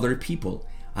see other people.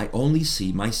 I only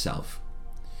see myself.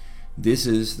 This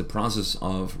is the process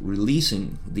of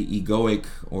releasing the egoic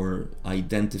or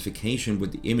identification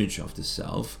with the image of the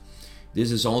self. This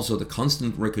is also the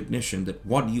constant recognition that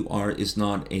what you are is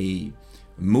not a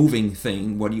moving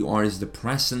thing. What you are is the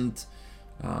presence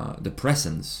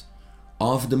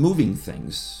of the moving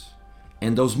things,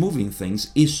 and those moving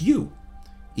things is you.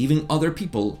 Even other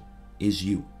people is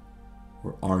you,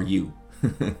 or are you.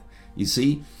 You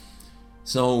see?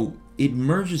 So it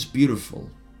merges beautiful.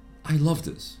 I love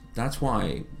this. That's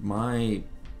why my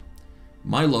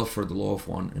love for the law of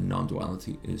one and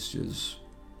non-duality is just,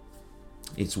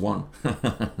 it's one.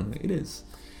 It is.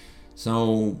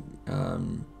 So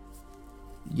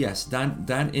yes,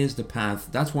 that is the path.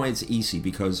 That's why it's easy,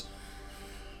 because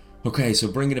okay, so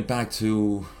bringing it back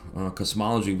to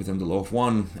cosmology within the law of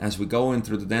one, as we go in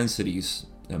through the densities,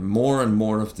 more and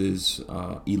more of this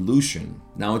illusion.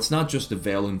 Now, it's not just the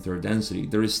veil in third density.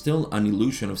 There is still an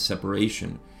illusion of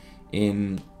separation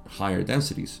in higher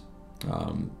densities.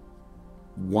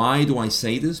 Why do I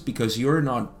say this? Because you're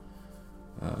not,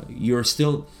 you're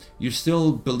still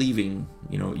believing,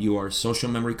 you are social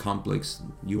memory complex.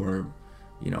 You are,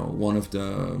 one of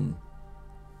the,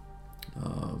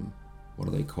 what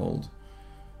are they called?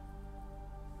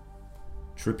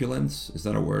 Tripulants? Is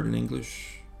that a word in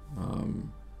English?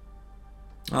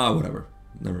 Whatever.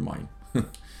 Never mind.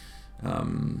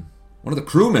 One of the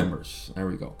crew members. There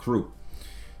we go. Crew.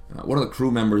 One of the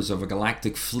crew members of a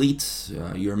galactic fleet.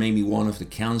 You're maybe one of the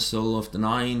Council of the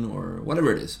Nine, or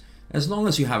whatever it is. As long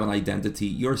as you have an identity,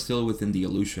 you're still within the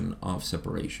illusion of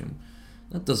separation.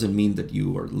 That doesn't mean that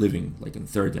you are living like in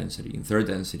third density. In third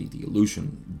density, the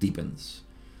illusion deepens.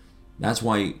 That's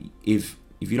why if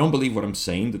you don't believe what I'm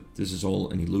saying, that this is all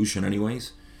an illusion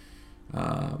anyways,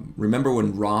 remember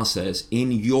when Ra says,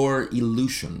 in your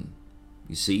illusion,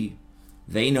 you see,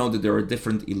 they know that there are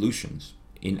different illusions.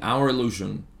 In our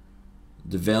illusion,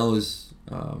 the veil is,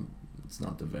 it's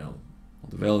not the veil. Well,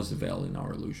 the veil is the veil in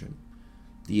our illusion.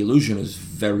 The illusion is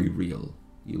very real.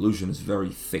 The illusion is very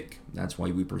thick. That's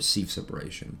why we perceive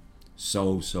separation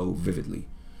so vividly.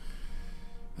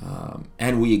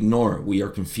 And we ignore, we are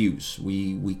confused.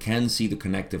 We can see the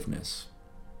connectiveness.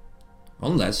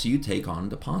 Unless you take on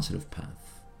the positive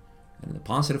path. And in the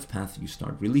positive path, you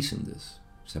start releasing this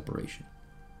separation.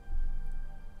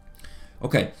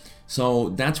 Okay, so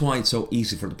that's why it's so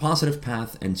easy for the positive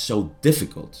path and so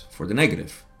difficult for the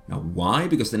negative. Now, why?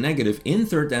 Because the negative in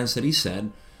third density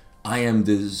said, I am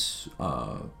this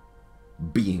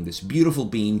being, this beautiful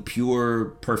being, pure,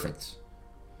 perfect.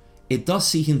 It does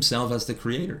see himself as the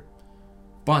creator,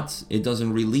 but it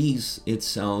doesn't release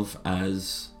itself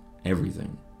as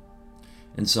everything.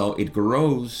 And so it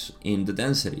grows in the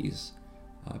densities,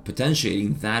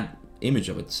 potentiating that image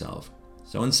of itself.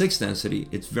 So in sixth density,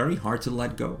 it's very hard to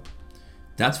let go.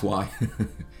 That's why,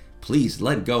 please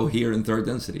let go here in third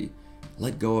density.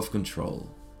 Let go of control.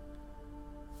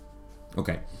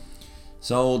 Okay,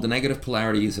 so the negative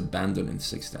polarity is abandoned in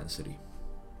sixth density.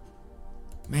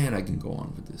 Man, I can go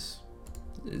on with this.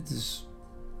 It's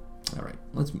all right.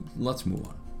 Let's move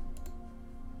on.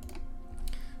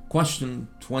 Question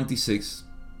 26,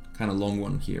 kind of long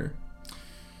one here.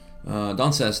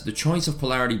 Don says, the choice of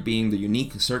polarity being the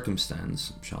unique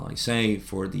circumstance, shall I say,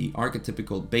 for the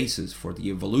archetypical basis for the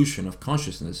evolution of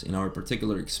consciousness in our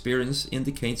particular experience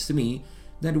indicates to me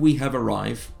that we have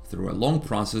arrived, through a long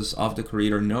process of the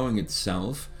Creator knowing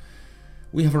itself,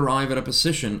 we have arrived at a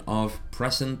position of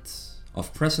present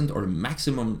or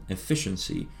maximum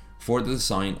efficiency for the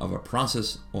design of a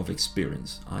process of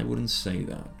experience. I wouldn't say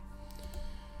that.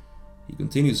 He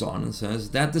continues on and says,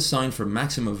 that design for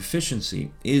maximum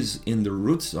efficiency is in the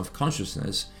roots of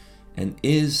consciousness and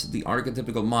is the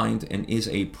archetypical mind and is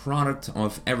a product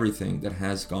of everything that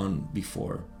has gone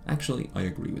before. Actually, I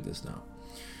agree with this now.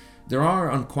 There are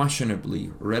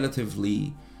unquestionably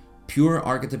relatively pure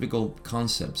archetypical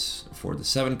concepts for the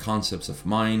 7 concepts of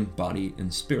mind, body,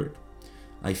 and spirit.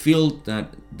 I feel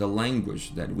that the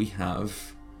language that we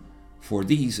have for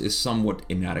these is somewhat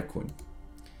inadequate.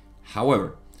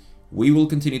 However, we will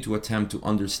continue to attempt to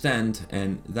understand,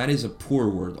 and that is a poor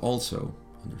word also.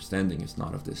 Understanding is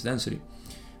not of this density.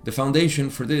 The foundation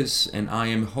for this, and I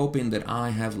am hoping that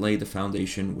I have laid the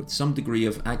foundation with some degree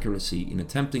of accuracy in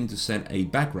attempting to set a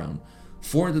background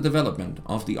for the development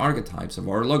of the archetypes of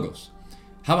our logos.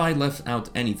 Have I left out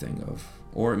anything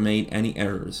or made any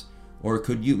errors, or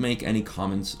could you make any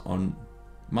comments on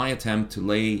my attempt to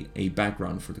lay a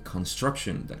background for the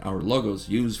construction that our logos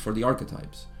use for the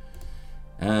archetypes?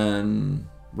 And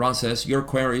Ra says, your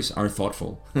queries are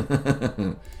thoughtful.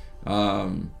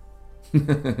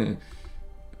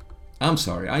 I'm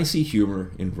sorry, I see humor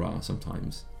in Ra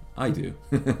sometimes. I do.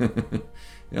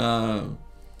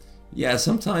 Yeah,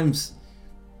 sometimes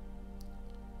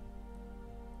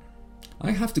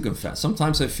I have to confess,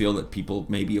 sometimes I feel that people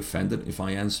may be offended if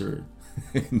I answer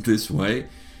in this way.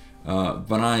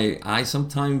 But I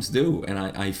sometimes do, and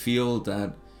I feel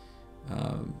that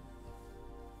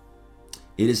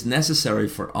it is necessary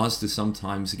for us to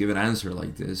sometimes give an answer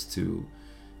like this to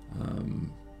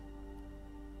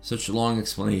such long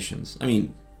explanations. I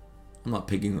mean, I'm not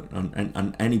picking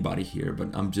on anybody here, but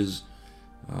I'm just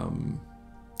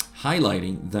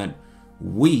highlighting that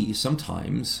we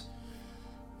sometimes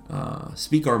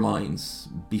speak our minds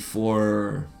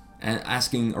before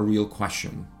asking a real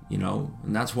question, you know,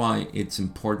 and that's why it's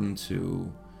important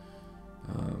to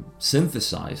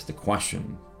synthesize the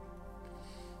question.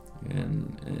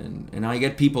 And I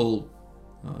get people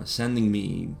sending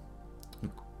me,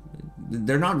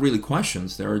 they're not really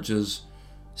questions, they're just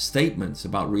statements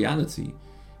about reality,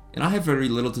 and I have very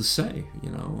little to say,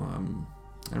 you know.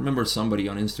 I remember somebody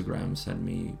on Instagram sent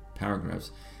me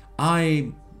paragraphs.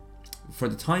 For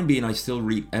the time being, I still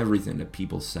read everything that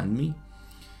people send me.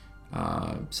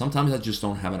 Sometimes I just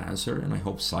don't have an answer, and I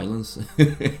hope silence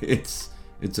it's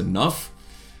enough.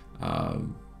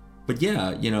 But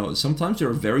yeah, you know, sometimes there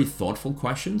are very thoughtful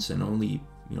questions and only,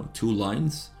 you know, 2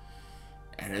 lines,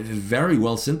 and it's very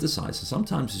well synthesized.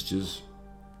 Sometimes it's just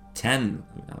 10,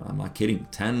 I'm not kidding,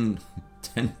 10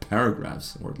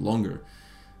 paragraphs or longer,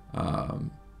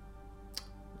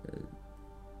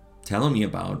 telling me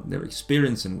about their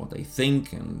experience and what they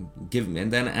think, and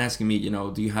then asking me, you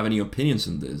know, do you have any opinions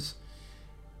on this?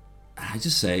 I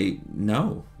just say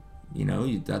no, you know,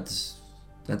 that's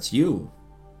you.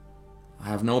 I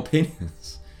have no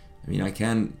opinions. I mean, I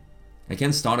can't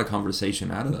start a conversation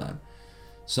out of that.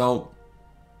 So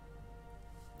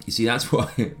you see, that's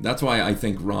why I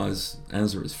think Ra's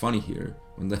answer is funny here,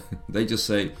 when they just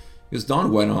say, because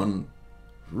Don went on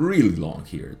really long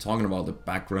here talking about the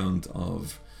background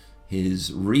of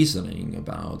his reasoning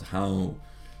about how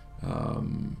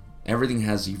everything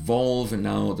has evolved, and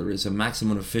now there is a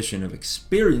maximum efficient of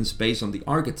experience based on the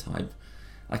archetype.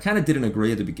 I kind of didn't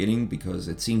agree at the beginning, because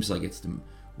it seems like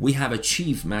we have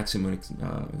achieved maximum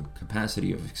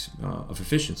capacity of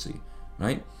efficiency,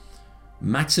 right?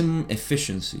 Maximum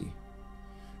efficiency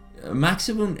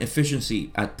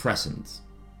at present.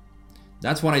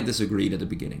 That's what I disagreed at the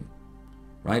beginning,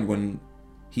 right? When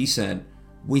he said,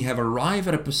 we have arrived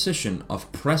at a position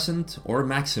of present or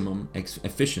maximum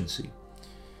efficiency.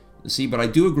 See, but I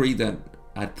do agree that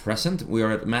at present we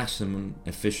are at maximum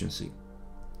efficiency.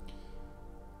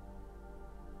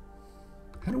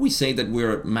 How do we say that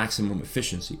we're at maximum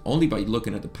efficiency? Only by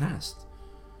looking at the past.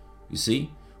 You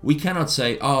see, we cannot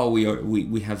say, oh,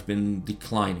 we have been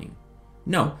declining.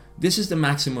 No, this is the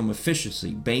maximum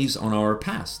efficiency based on our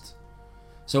past.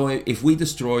 So if we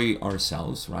destroy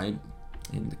ourselves, right,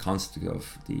 in the context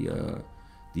of the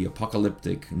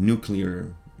apocalyptic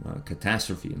nuclear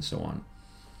catastrophe and so on,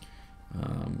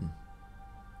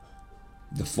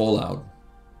 the fallout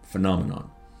phenomenon,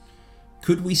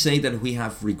 could we say that we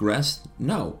have regressed?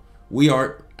 No, we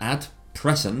are at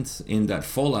present in that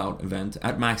fallout event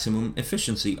at maximum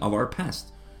efficiency of our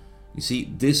past. You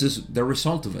see, this is the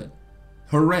result of it.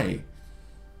 Hooray!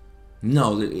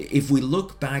 No, if we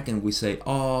look back and we say,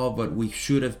 oh, but we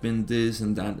should have been this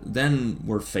and that, then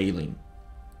we're failing.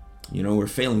 You know, we're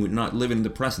failing. We're not living in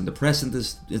the present. The present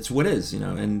it's what is, you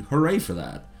know, and hooray for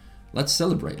that. Let's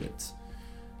celebrate it.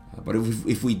 But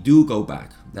if we do go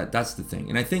back, that's the thing.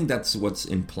 And I think that's what's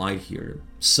implied here,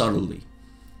 subtly,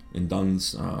 in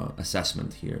Don's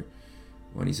assessment here.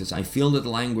 When he says, I feel that the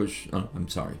language... Oh, I'm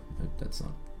sorry. That's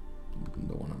not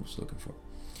the one I was looking for.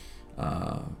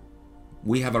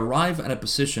 We have arrived at a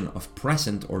position of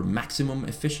present or maximum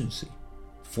efficiency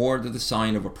for the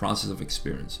design of a process of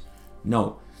experience.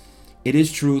 No, it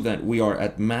is true that we are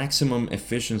at maximum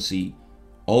efficiency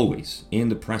always in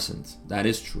the present. That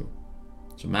is true.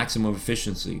 So maximum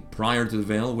efficiency prior to the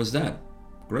veil was that.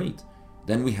 Great.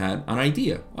 Then we had an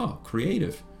idea. Oh,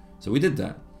 creative. So we did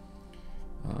that.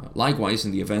 Likewise,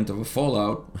 in the event of a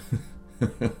fallout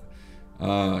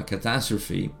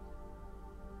catastrophe,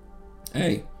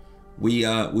 hey, we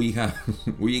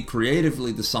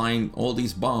creatively designed all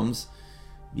these bombs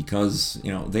because,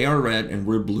 you know, they are red and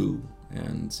we're blue,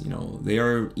 and, you know, they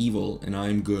are evil and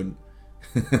I'm good,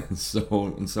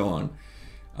 so and so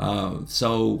on.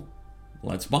 So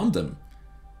let's bomb them.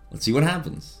 Let's see what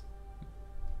happens.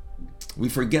 We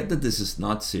forget that this is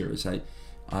not serious.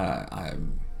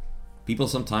 People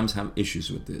sometimes have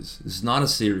issues with this. This is not a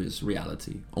serious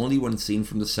reality. Only when it's seen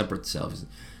from the separate self.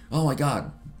 Oh my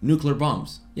God, nuclear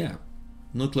bombs. Yeah,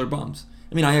 nuclear bombs.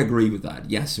 I mean, I agree with that.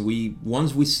 Yes,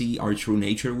 once we see our true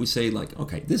nature, we say like,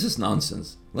 okay, this is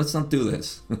nonsense. Let's not do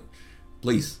this.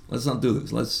 Please, let's not do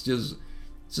this. Let's just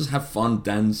have fun,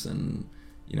 dance, and,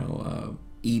 you know,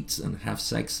 eat and have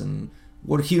sex and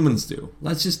what humans do.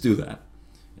 Let's just do that.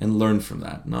 and learn from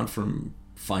that, not from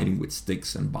fighting with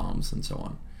sticks and bombs and so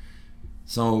on.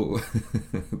 So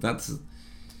that's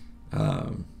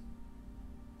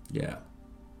yeah.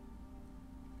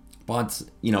 But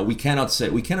we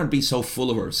cannot be so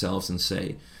full of ourselves and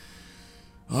say,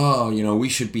 oh, we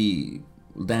should be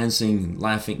dancing,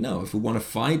 laughing. No, if we want to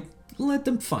fight, let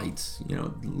them fight.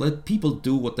 Let people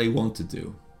do what they want to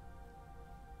do.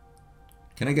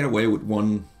 Can I get away with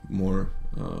one more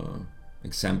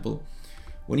example?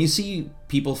 When you see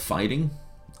people fighting,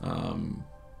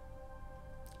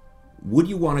 would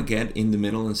you want to get in the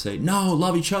middle and say, no,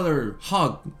 love each other,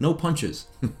 hug, no punches?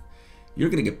 You're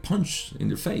going to get punched in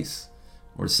the face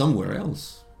or somewhere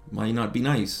else. Might not be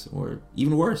nice, or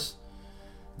even worse.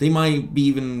 They might be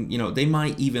even,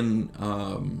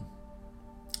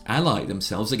 ally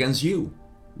themselves against you.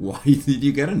 Why did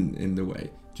you get in the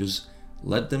way? Just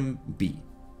let them be.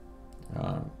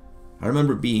 I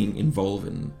remember being involved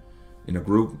in a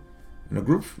group.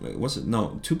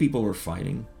 Two people were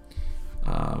fighting.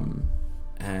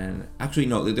 And actually,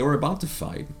 no, they were about to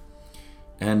fight.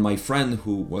 And my friend,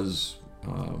 who was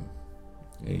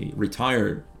a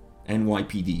retired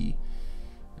NYPD,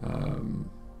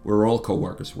 we're all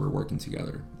co-workers, we're working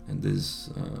together. And this,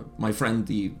 my friend,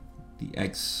 the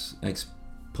ex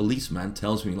policeman,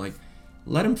 tells me, like,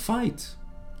 let him fight.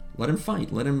 Let him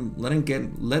fight. Let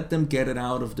them get it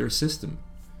out of their system.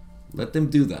 Let them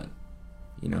do that.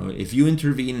 If you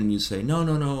intervene and you say no,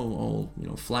 all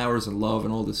flowers and love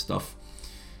and all this stuff,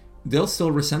 they'll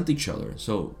still resent each other.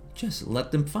 So just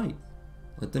let them fight.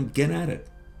 Let them get at it.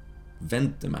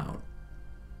 Vent them out.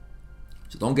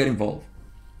 So don't get involved.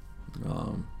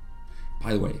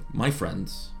 By the way, my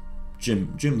friends,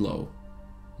 Jim Lowe,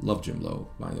 love Jim Lowe,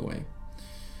 by the way.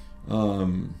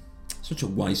 Such a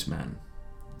wise man.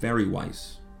 Very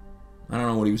wise. I don't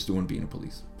know what he was doing being a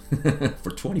police.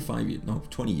 For 20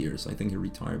 years. I think he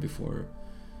retired before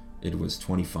it was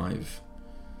 25.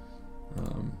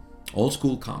 Old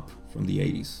school cop from the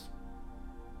 80s.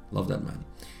 Love that man.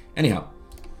 Anyhow,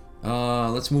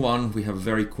 let's move on. We have a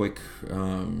very quick...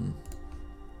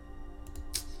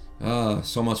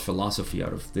 so much philosophy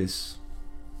out of this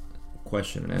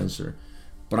question and answer.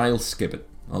 But I'll skip it.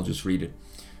 I'll just read it.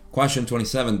 Question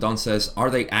 27, Don says, are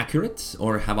they accurate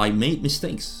or have I made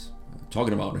mistakes?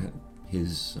 Talking about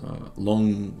his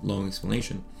long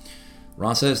explanation.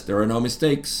 Ra says, there are no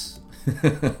mistakes.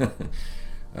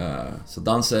 So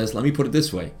Don says, let me put it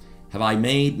this way. Have I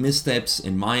made missteps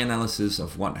in my analysis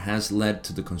of what has led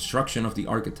to the construction of the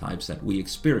archetypes that we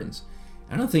experience?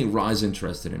 I don't think Ra is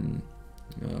interested in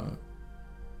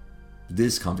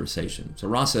this conversation. So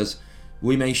Ra says,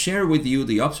 we may share with you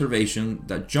the observation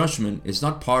that judgment is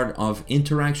not part of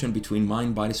interaction between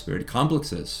mind, body, spirit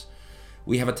complexes.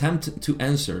 We have attempted to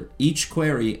answer each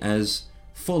query as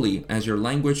fully as your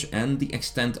language and the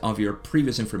extent of your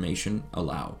previous information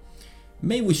allow.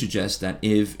 May we suggest that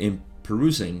if, in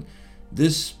perusing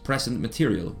this present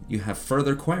material, you have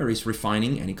further queries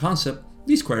refining any concept,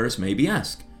 these queries may be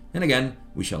asked. And again,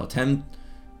 we shall attempt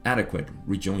adequate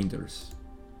rejoinders.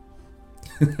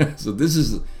 So this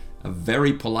is a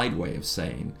very polite way of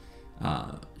saying,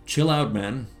 chill out,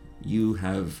 man. You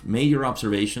have made your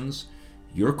observations.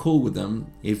 You're cool with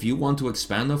them. If you want to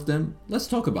expand of them, let's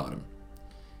talk about them.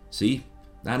 See,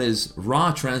 that is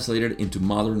Ra translated into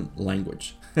modern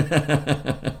language. Hope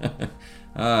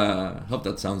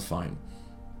that sounds fine.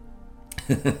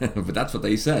 But that's what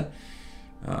they said.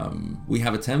 We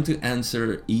have attempted to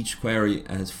answer each query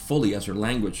as fully as your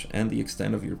language and the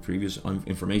extent of your previous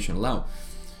information allow.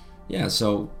 Yeah,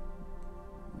 so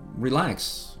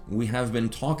relax. We have been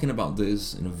talking about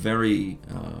this in a very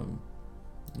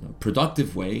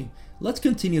productive way. Let's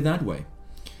continue that way.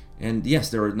 And yes,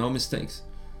 there are no mistakes.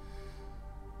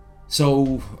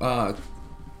 So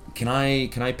can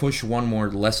I push one more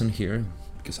lesson here,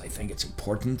 because I think it's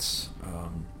important.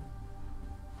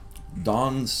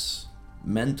 Don's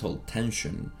mental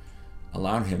tension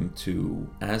allowed him to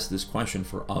ask this question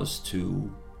for us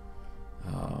to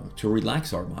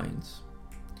relax our minds.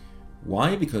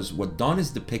 Why? Because what Don is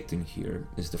depicting here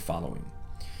is the following.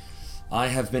 I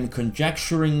have been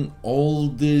conjecturing all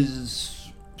this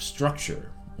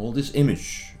structure, all this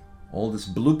image, all this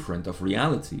blueprint of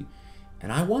reality,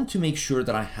 and I want to make sure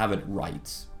that I have it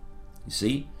right. You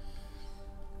see?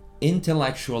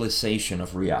 Intellectualization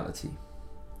of reality.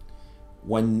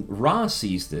 When Ra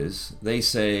sees this, they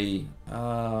say,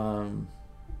 yeah,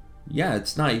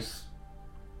 it's nice,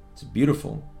 it's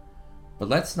beautiful, but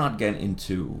let's not get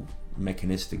into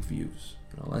mechanistic views.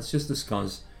 Let's just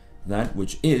discuss that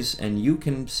which is, and you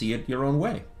can see it your own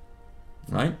way,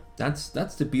 right? That's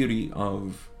the beauty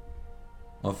of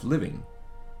living.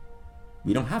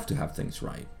 We don't have to have things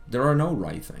right. There are no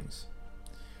right things.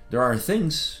 There are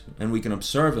things, and we can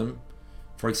observe them.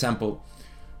 For example,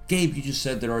 Gabe, you just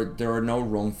said there are no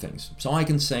wrong things. So I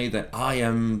can say that I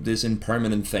am this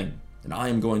impermanent thing, and I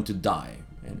am going to die.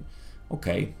 And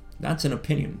okay, that's an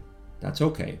opinion. That's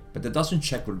okay, but that doesn't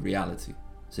check with reality.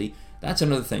 See, that's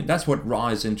another thing. That's what Ra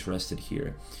is interested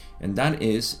here. And that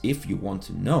is, if you want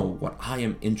to know what I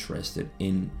am interested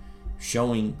in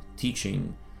showing,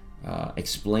 teaching,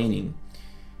 explaining,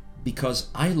 because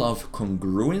I love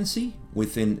congruency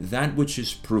within that which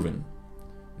is proven.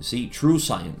 You see, true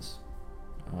science.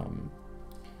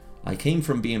 I came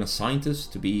from being a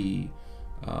scientist to be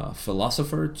a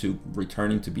philosopher to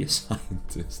returning to be a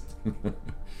scientist.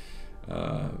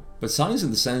 But science in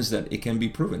the sense that it can be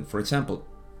proven. For example,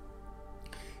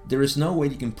 there is no way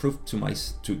you can prove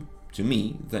to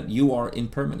me that you are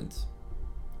impermanent.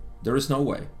 There is no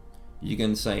way. You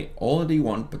can say all that you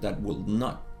want, but that will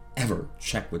not ever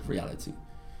check with reality.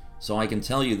 So I can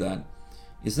tell you that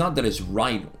it's not that it's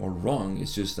right or wrong,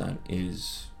 it's just that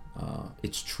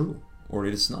it's true or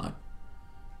it is not.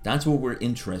 That's what we're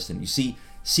interested in. You see,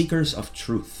 seekers of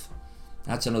truth.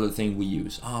 That's another thing we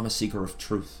use. I'm a seeker of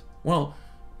truth. Well,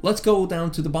 let's go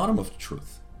down to the bottom of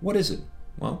truth. What is it?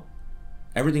 Well,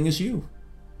 everything is you.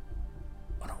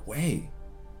 But no way.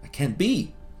 That can't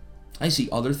be. I see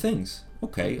other things.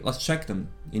 Okay, let's check them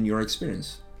in your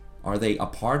experience. Are they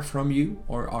apart from you,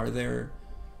 or are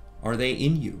they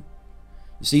in you?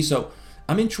 You see, so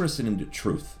I'm interested in the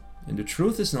truth. And the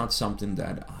truth is not something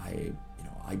that I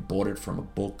bought it from a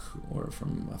book or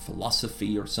from a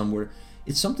philosophy or somewhere.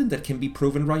 It's something that can be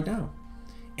proven right now.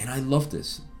 And I love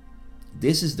this.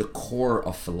 This is the core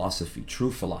of philosophy,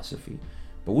 true philosophy.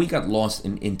 But we got lost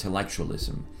in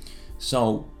intellectualism.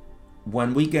 So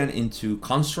when we get into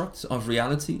constructs of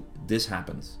reality, this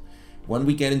happens. When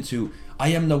we get into, I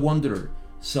am the wanderer,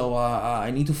 so I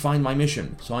need to find my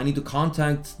mission. So I need to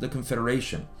contact the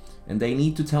Confederation. And they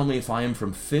need to tell me if I am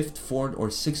from 5th, 4th, or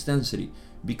 6th density.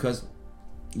 Because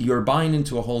you're buying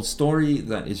into a whole story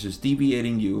that is just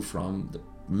deviating you from the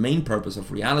main purpose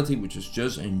of reality, which is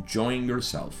just enjoying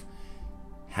yourself.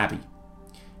 Happy.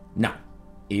 Now,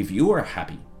 if you are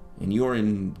happy and you're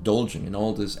indulging in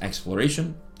all this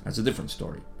exploration, that's a different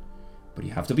story. But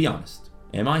you have to be honest.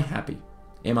 Am I happy?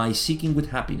 Am I seeking with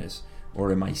happiness,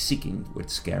 or am I seeking with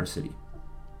scarcity?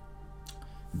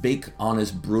 Big,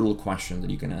 honest, brutal question that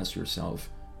you can ask yourself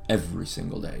every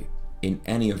single day in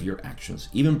any of your actions,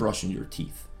 even brushing your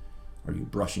teeth. Are you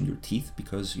brushing your teeth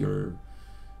because you're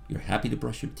happy to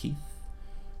brush your teeth?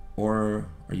 Or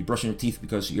are you brushing your teeth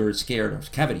because you're scared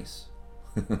of cavities?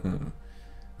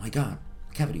 My God,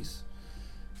 cavities.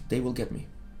 They will get me.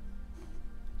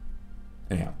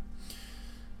 Anyhow.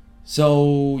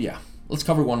 So, yeah. Let's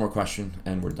cover one more question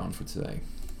and we're done for today.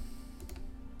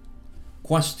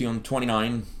 Question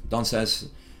 29. Don says,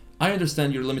 I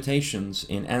understand your limitations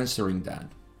in answering that.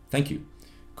 Thank you.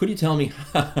 Could you tell me...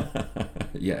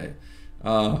 Yeah.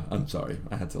 I'm sorry.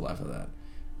 I had to laugh at that.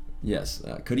 Yes.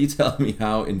 Could you tell me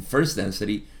how in first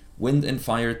density, wind and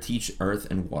fire teach earth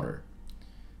and water?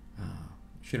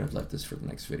 Should have left this for the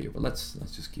next video, but let's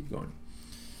just keep going.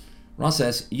 Ross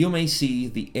says, you may see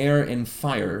the air and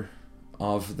fire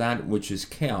of that which is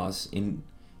chaos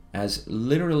as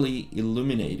literally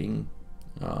illuminating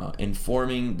and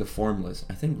forming the formless.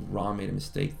 I think Ra made a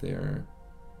mistake there.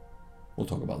 We'll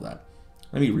talk about that.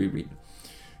 Let me reread.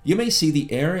 You may see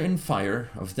the air and fire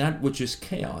of that which is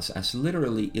chaos as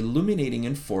literally illuminating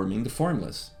and forming the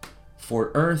formless.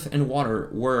 For earth and water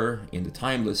were, in the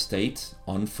timeless state,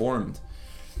 unformed.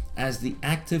 As the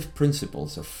active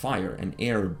principles of fire and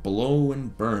air blow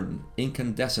and burn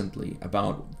incandescently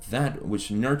about that which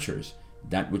nurtures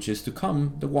that which is to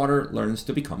come, the water learns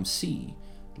to become sea,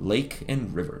 lake,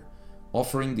 and river,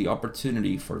 offering the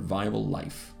opportunity for viable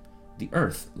life. The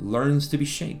earth learns to be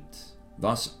shaped,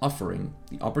 thus offering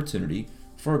the opportunity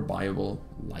for viable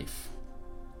life.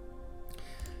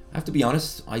 I have to be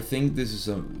honest, I think this is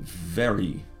a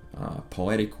very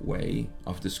poetic way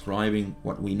of describing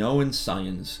what we know in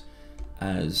science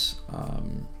as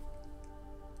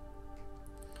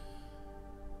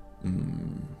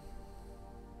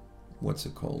what's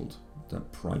it called? The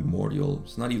primordial,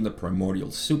 it's not even the primordial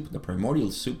soup. The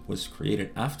primordial soup was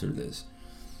created after this.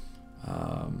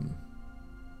 I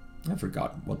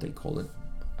forgot what they call it.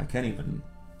 I can't even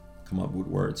come up with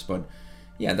words, but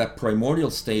yeah, that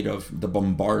primordial state of the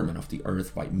bombardment of the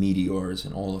earth by meteors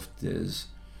and all of this.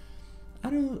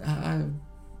 When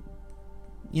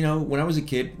I was a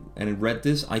kid and I read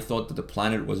this, I thought that the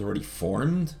planet was already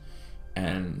formed,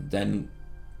 and then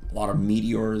a lot of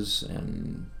meteors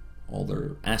and all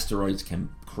their asteroids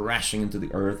came crashing into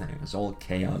the Earth, and it was all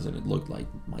chaos, and it looked like,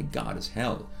 my God, as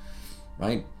hell,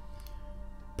 right?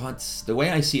 But the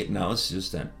way I see it now is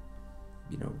just that,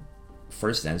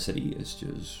 first density is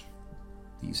just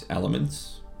these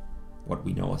elements, what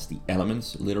we know as the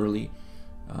elements, literally.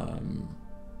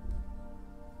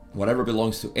 Whatever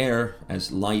belongs to air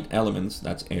as light elements,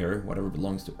 that's air. Whatever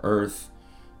belongs to earth,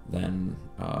 then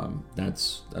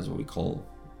that's what we call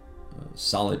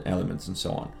solid elements, and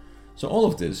so on. So all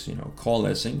of this,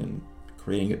 coalescing and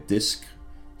creating a disk,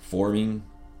 forming,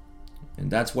 and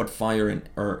that's what fire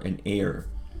and air.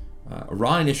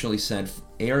 Ra initially said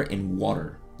air and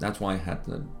water. That's why I had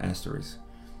the asterisk,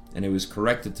 and it was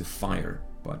corrected to fire.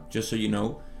 But just so you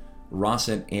know, Ra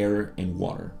said air and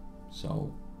water.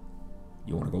 So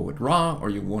you want to go with Ra or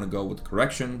you want to go with the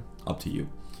correction, up to you.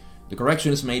 The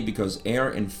correction is made because air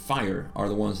and fire are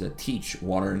the ones that teach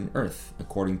water and earth,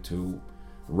 according to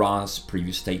Ra's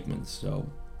previous statements. So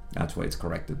that's why it's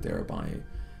corrected there by,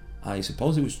 I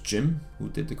suppose it was Jim who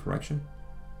did the correction.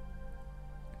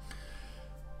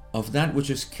 Of that which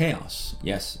is chaos.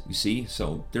 Yes, you see,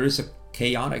 so there is a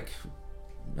chaotic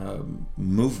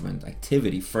movement,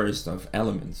 activity first of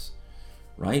elements,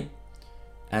 right?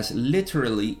 As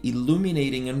literally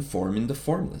illuminating and forming the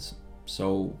formless.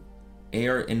 So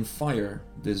air and fire,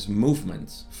 this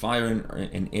movement, fire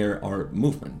and air are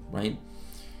movement, right?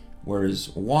 Whereas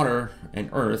water and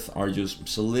earth are just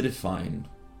solidifying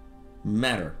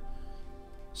matter.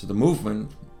 So the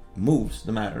movement moves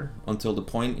the matter until the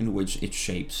point in which it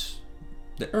shapes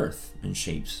the earth and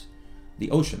shapes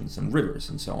the oceans and rivers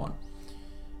and so on.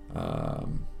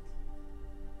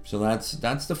 So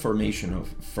that's the formation of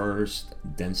first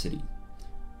density.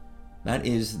 That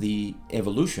is the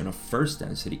evolution of first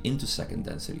density into second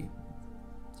density.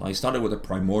 So I started with a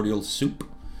primordial soup.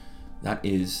 That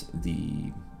is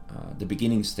the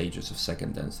beginning stages of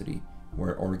second density,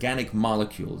 where organic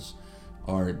molecules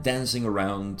are dancing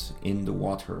around in the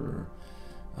water,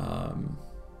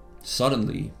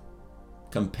 suddenly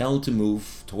compelled to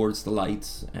move towards the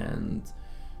light and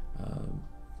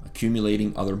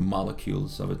accumulating other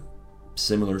molecules of a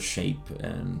similar shape,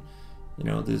 and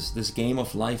this game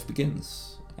of life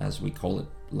begins, as we call it,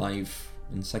 life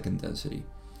in second density.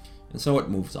 And so it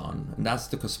moves on, and that's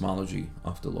the cosmology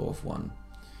of the Law of One.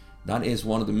 That is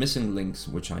one of the missing links,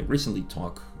 which I recently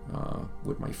talked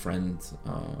with my friend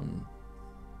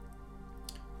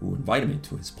who invited me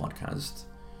to his podcast,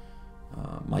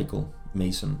 Michael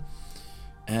Mason.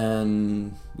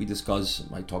 And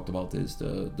I talked about this,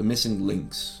 the missing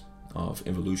links of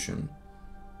evolution,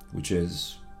 which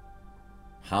is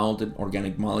how the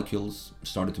organic molecules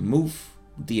started to move,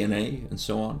 DNA and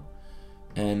so on,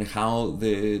 and how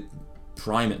the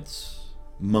primates,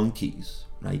 monkeys,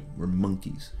 right? We're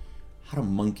monkeys. How do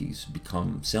monkeys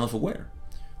become self-aware?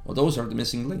 Well, those are the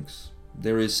missing links.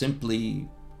 There is simply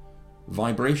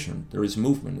vibration, there is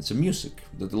movement, it's a music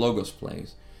that the Logos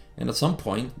plays. And at some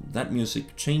point, that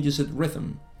music changes its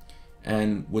rhythm.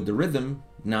 And with the rhythm,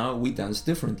 now we dance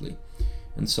differently.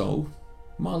 And so,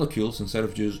 molecules, instead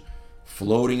of just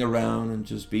floating around and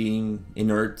just being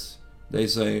inert, they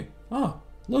say,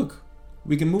 look,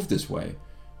 we can move this way.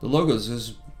 The Logos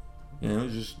is,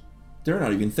 they're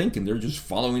not even thinking, they're just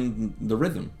following the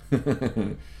rhythm.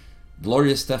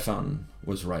 Gloria Stefan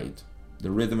was right.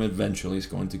 The rhythm eventually is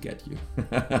going to get you.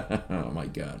 Oh my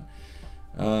God.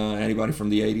 Anybody from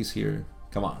the 80s here?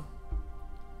 Come on.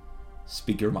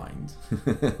 Speak your mind.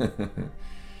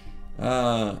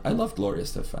 I love Gloria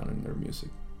Stefan and her music.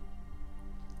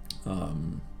 I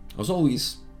was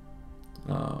always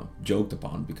joked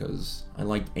upon because I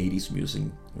liked 80s music.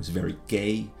 It was very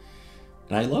gay.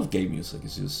 And I love gay music.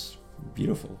 It's just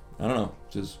beautiful. I don't know.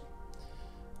 Just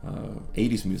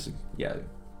 80s music. Yeah.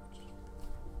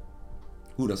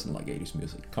 Who doesn't like 80s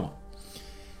music? Come on.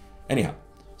 Anyhow.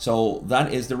 So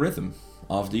that is the rhythm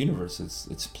of the universe.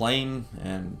 It's playing,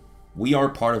 and we are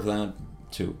part of that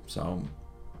too. So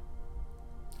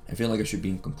I feel like I should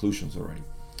be in conclusions already.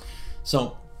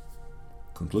 So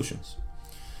conclusions.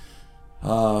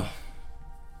 Let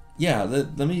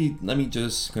me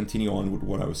just continue on with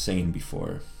what I was saying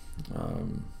before.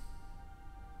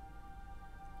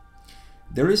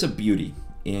 There is a beauty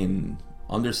in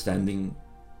understanding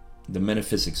the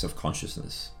metaphysics of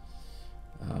consciousness.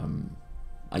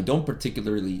 I don't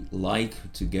particularly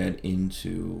like to get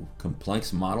into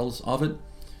complex models of it,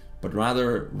 but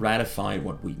rather ratify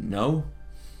what we know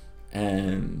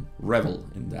and revel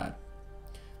in that.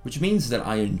 Which means that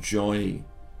I enjoy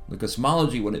the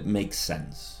cosmology when it makes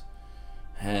sense.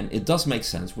 And it does make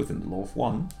sense within the Law of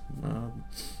One.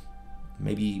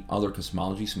 Maybe other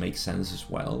cosmologies make sense as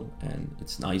well, and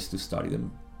it's nice to study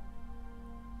them.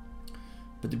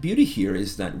 But the beauty here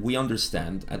is that we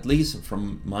understand, at least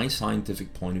from my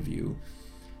scientific point of view,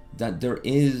 that there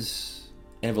is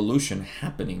evolution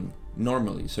happening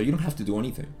normally. So you don't have to do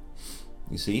anything.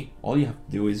 You see, all you have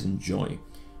to do is enjoy.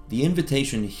 The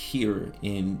invitation here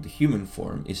in the human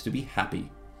form is to be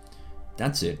happy.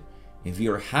 That's it. If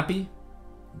you're happy,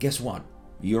 guess what?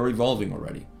 You're evolving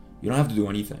already. You don't have to do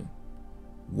anything.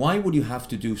 Why would you have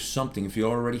to do something if you're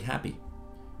already happy?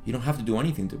 You don't have to do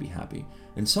anything to be happy.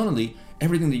 And suddenly,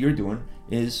 everything that you're doing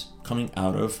is coming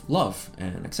out of love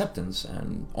and acceptance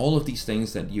and all of these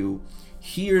things that you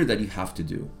hear that you have to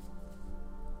do.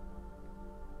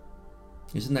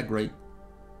 Isn't that great?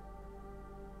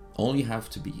 All you have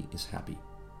to be is happy.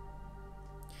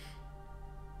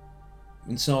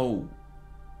 And so,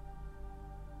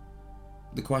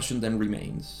 the question then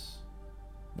remains,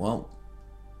 well,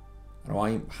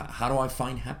 how do I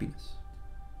find happiness?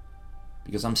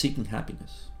 Because I'm seeking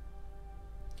happiness.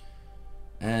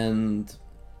 And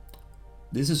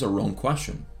this is a wrong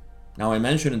question. Now, I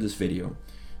mentioned in this video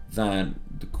that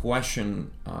the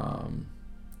question,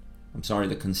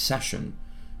 the concession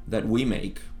that we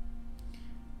make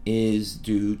is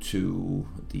due to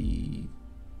the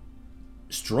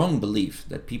strong belief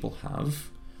that people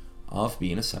have of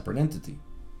being a separate entity.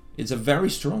 It's a very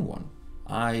strong one.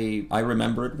 I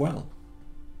remember it well.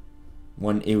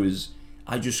 When it was,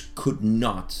 I could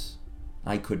not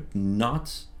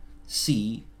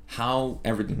see how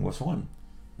everything was one.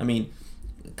 I mean,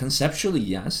 conceptually,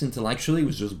 yes. Intellectually, it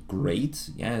was just great.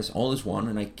 Yes, all is one.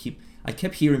 And I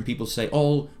kept hearing people say,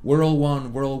 "Oh, we're all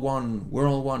one. We're all one. We're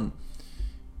all one."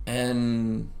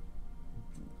 And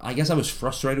I guess I was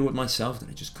frustrated with myself that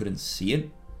I just couldn't see it,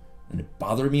 and it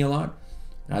bothered me a lot.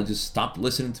 And I just stopped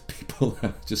listening to people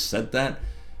that just said that.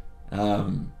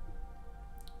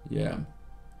 Yeah.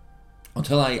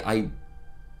 Until I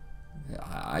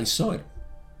saw it.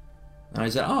 And I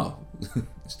said, oh,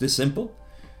 it's this simple?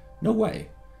 No way.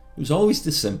 It was always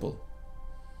this simple.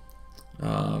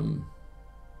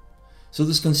 So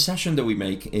this concession that we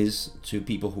make is to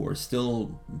people who are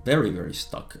still very, very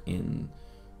stuck in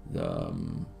the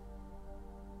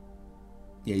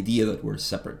idea that we're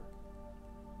separate.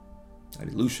 That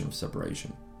illusion of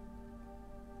separation.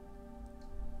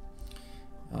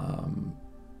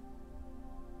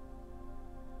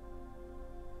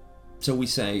 So we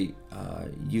say,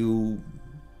 you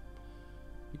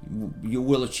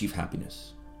will achieve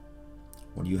happiness.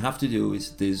 What you have to do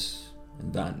is this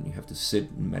and that, and you have to sit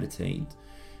and meditate,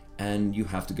 and you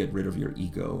have to get rid of your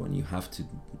ego, and you have to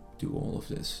do all of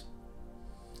this.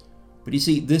 But you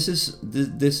see, this is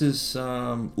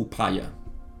upaya,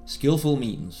 skillful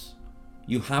means.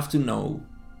 You have to know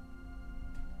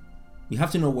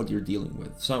what you're dealing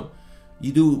with. So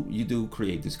you do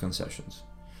create these concessions.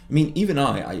 I mean, even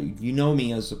you know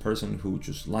me as a person who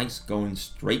just likes going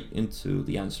straight into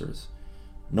the answers.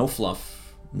 No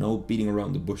fluff, no beating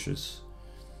around the bushes.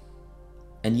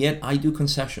 And yet I do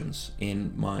concessions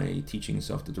in my teachings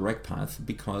of the direct path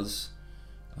because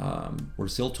we're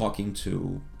still talking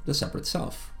to the separate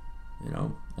self, you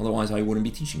know. Otherwise, I wouldn't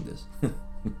be teaching this.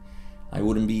 I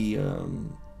wouldn't be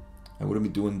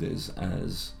doing this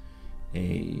as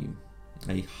a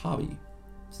hobby.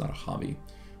 It's not a hobby.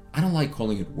 I don't like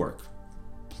calling it work,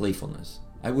 playfulness.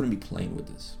 I wouldn't be playing with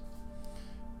this.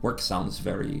 Work sounds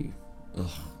very,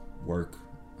 work.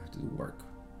 I have to do work.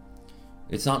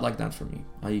 It's not like that for me.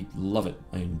 I love it.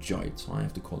 I enjoy it. So I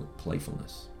have to call it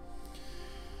playfulness.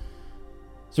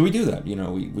 So we do that, you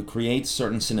know, we create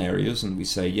certain scenarios and we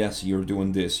say, yes, you're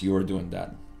doing this, you're doing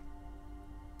that.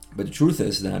 But the truth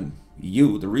is that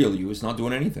you, the real you, is not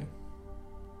doing anything.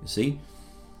 You see?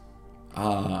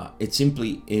 It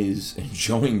simply is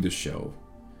enjoying the show.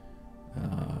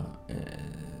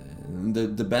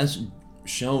 The best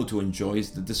show to enjoy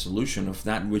is the dissolution of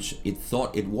that which it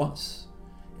thought it was.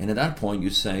 And at that point you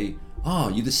say,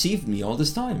 you deceived me all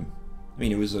this time. I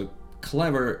mean, it was a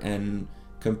clever and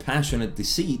compassionate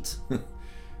deceit.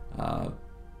 But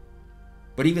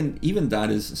even that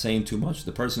is saying too much.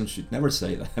 The person should never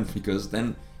say that, because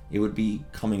then it would be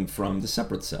coming from the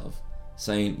separate self,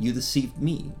 saying, you deceived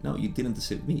me. No, you didn't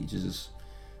deceive me. You just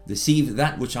deceived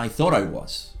that which I thought I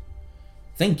was.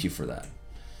 Thank you for that.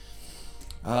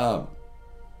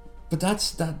 But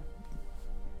that's the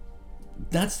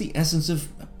essence of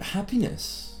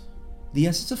happiness. The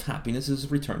essence of happiness is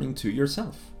returning to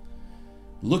yourself.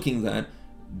 Looking that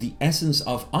the essence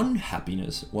of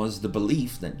unhappiness was the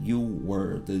belief that you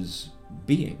were this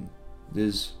being,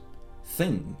 this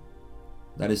thing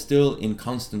that is still in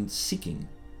constant seeking.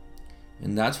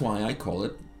 And that's why I call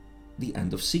it the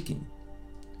end of seeking.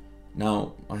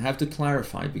 Now, I have to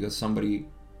clarify, because somebody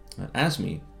asked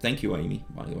me, thank you, Amy,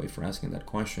 by the way, for asking that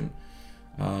question.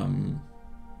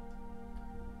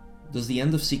 Does the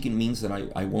end of seeking means that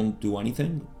I won't do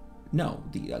anything? No,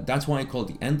 that's why I call it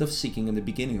the end of seeking and the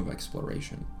beginning of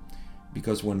exploration.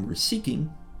 Because when we're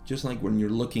seeking, just like when you're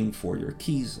looking for your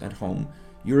keys at home,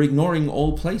 you're ignoring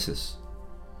all places.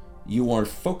 You are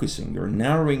focusing, you're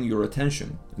narrowing your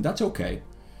attention, and that's okay.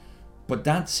 But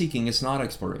that seeking is not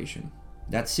exploration.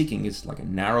 That seeking is like a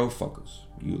narrow focus.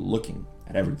 You're looking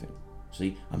at everything.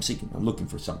 See, I'm seeking, I'm looking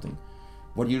for something.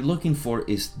 What you're looking for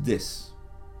is this.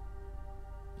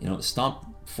 Stop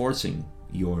forcing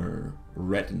your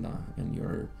retina and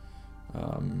your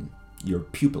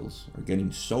pupils are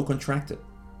getting so contracted.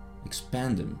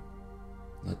 Expand them.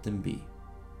 Let them be.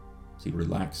 See,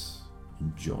 relax,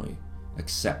 enjoy,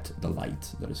 accept the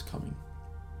light that is coming.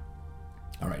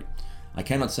 All right. I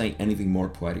cannot say anything more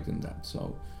poetic than that.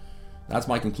 So that's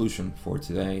my conclusion for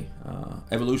today.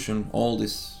 Evolution, all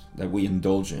this that we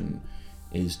indulge in,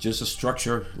 is just a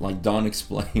structure, like Don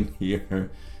explained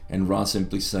here, and Ross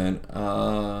simply said,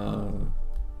 oh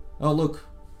look,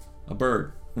 a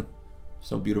bird.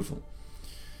 So beautiful.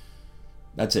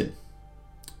 That's it.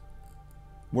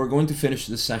 We're going to finish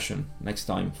this session next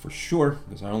time for sure,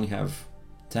 because I only have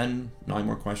 9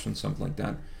 more questions, something like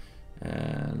that.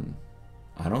 And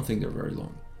I don't think they're very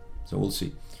long. So we'll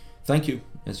see. Thank you,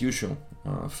 as usual,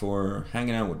 for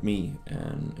hanging out with me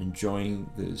and enjoying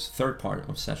this third part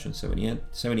of session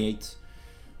 78.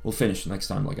 We'll finish next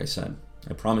time, like I said.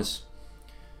 I promise.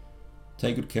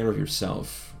 Take good care of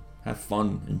yourself. Have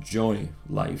fun. Enjoy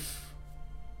life.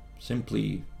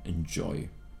 Simply enjoy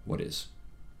what is.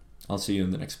 I'll see you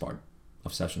in the next part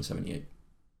of session 78.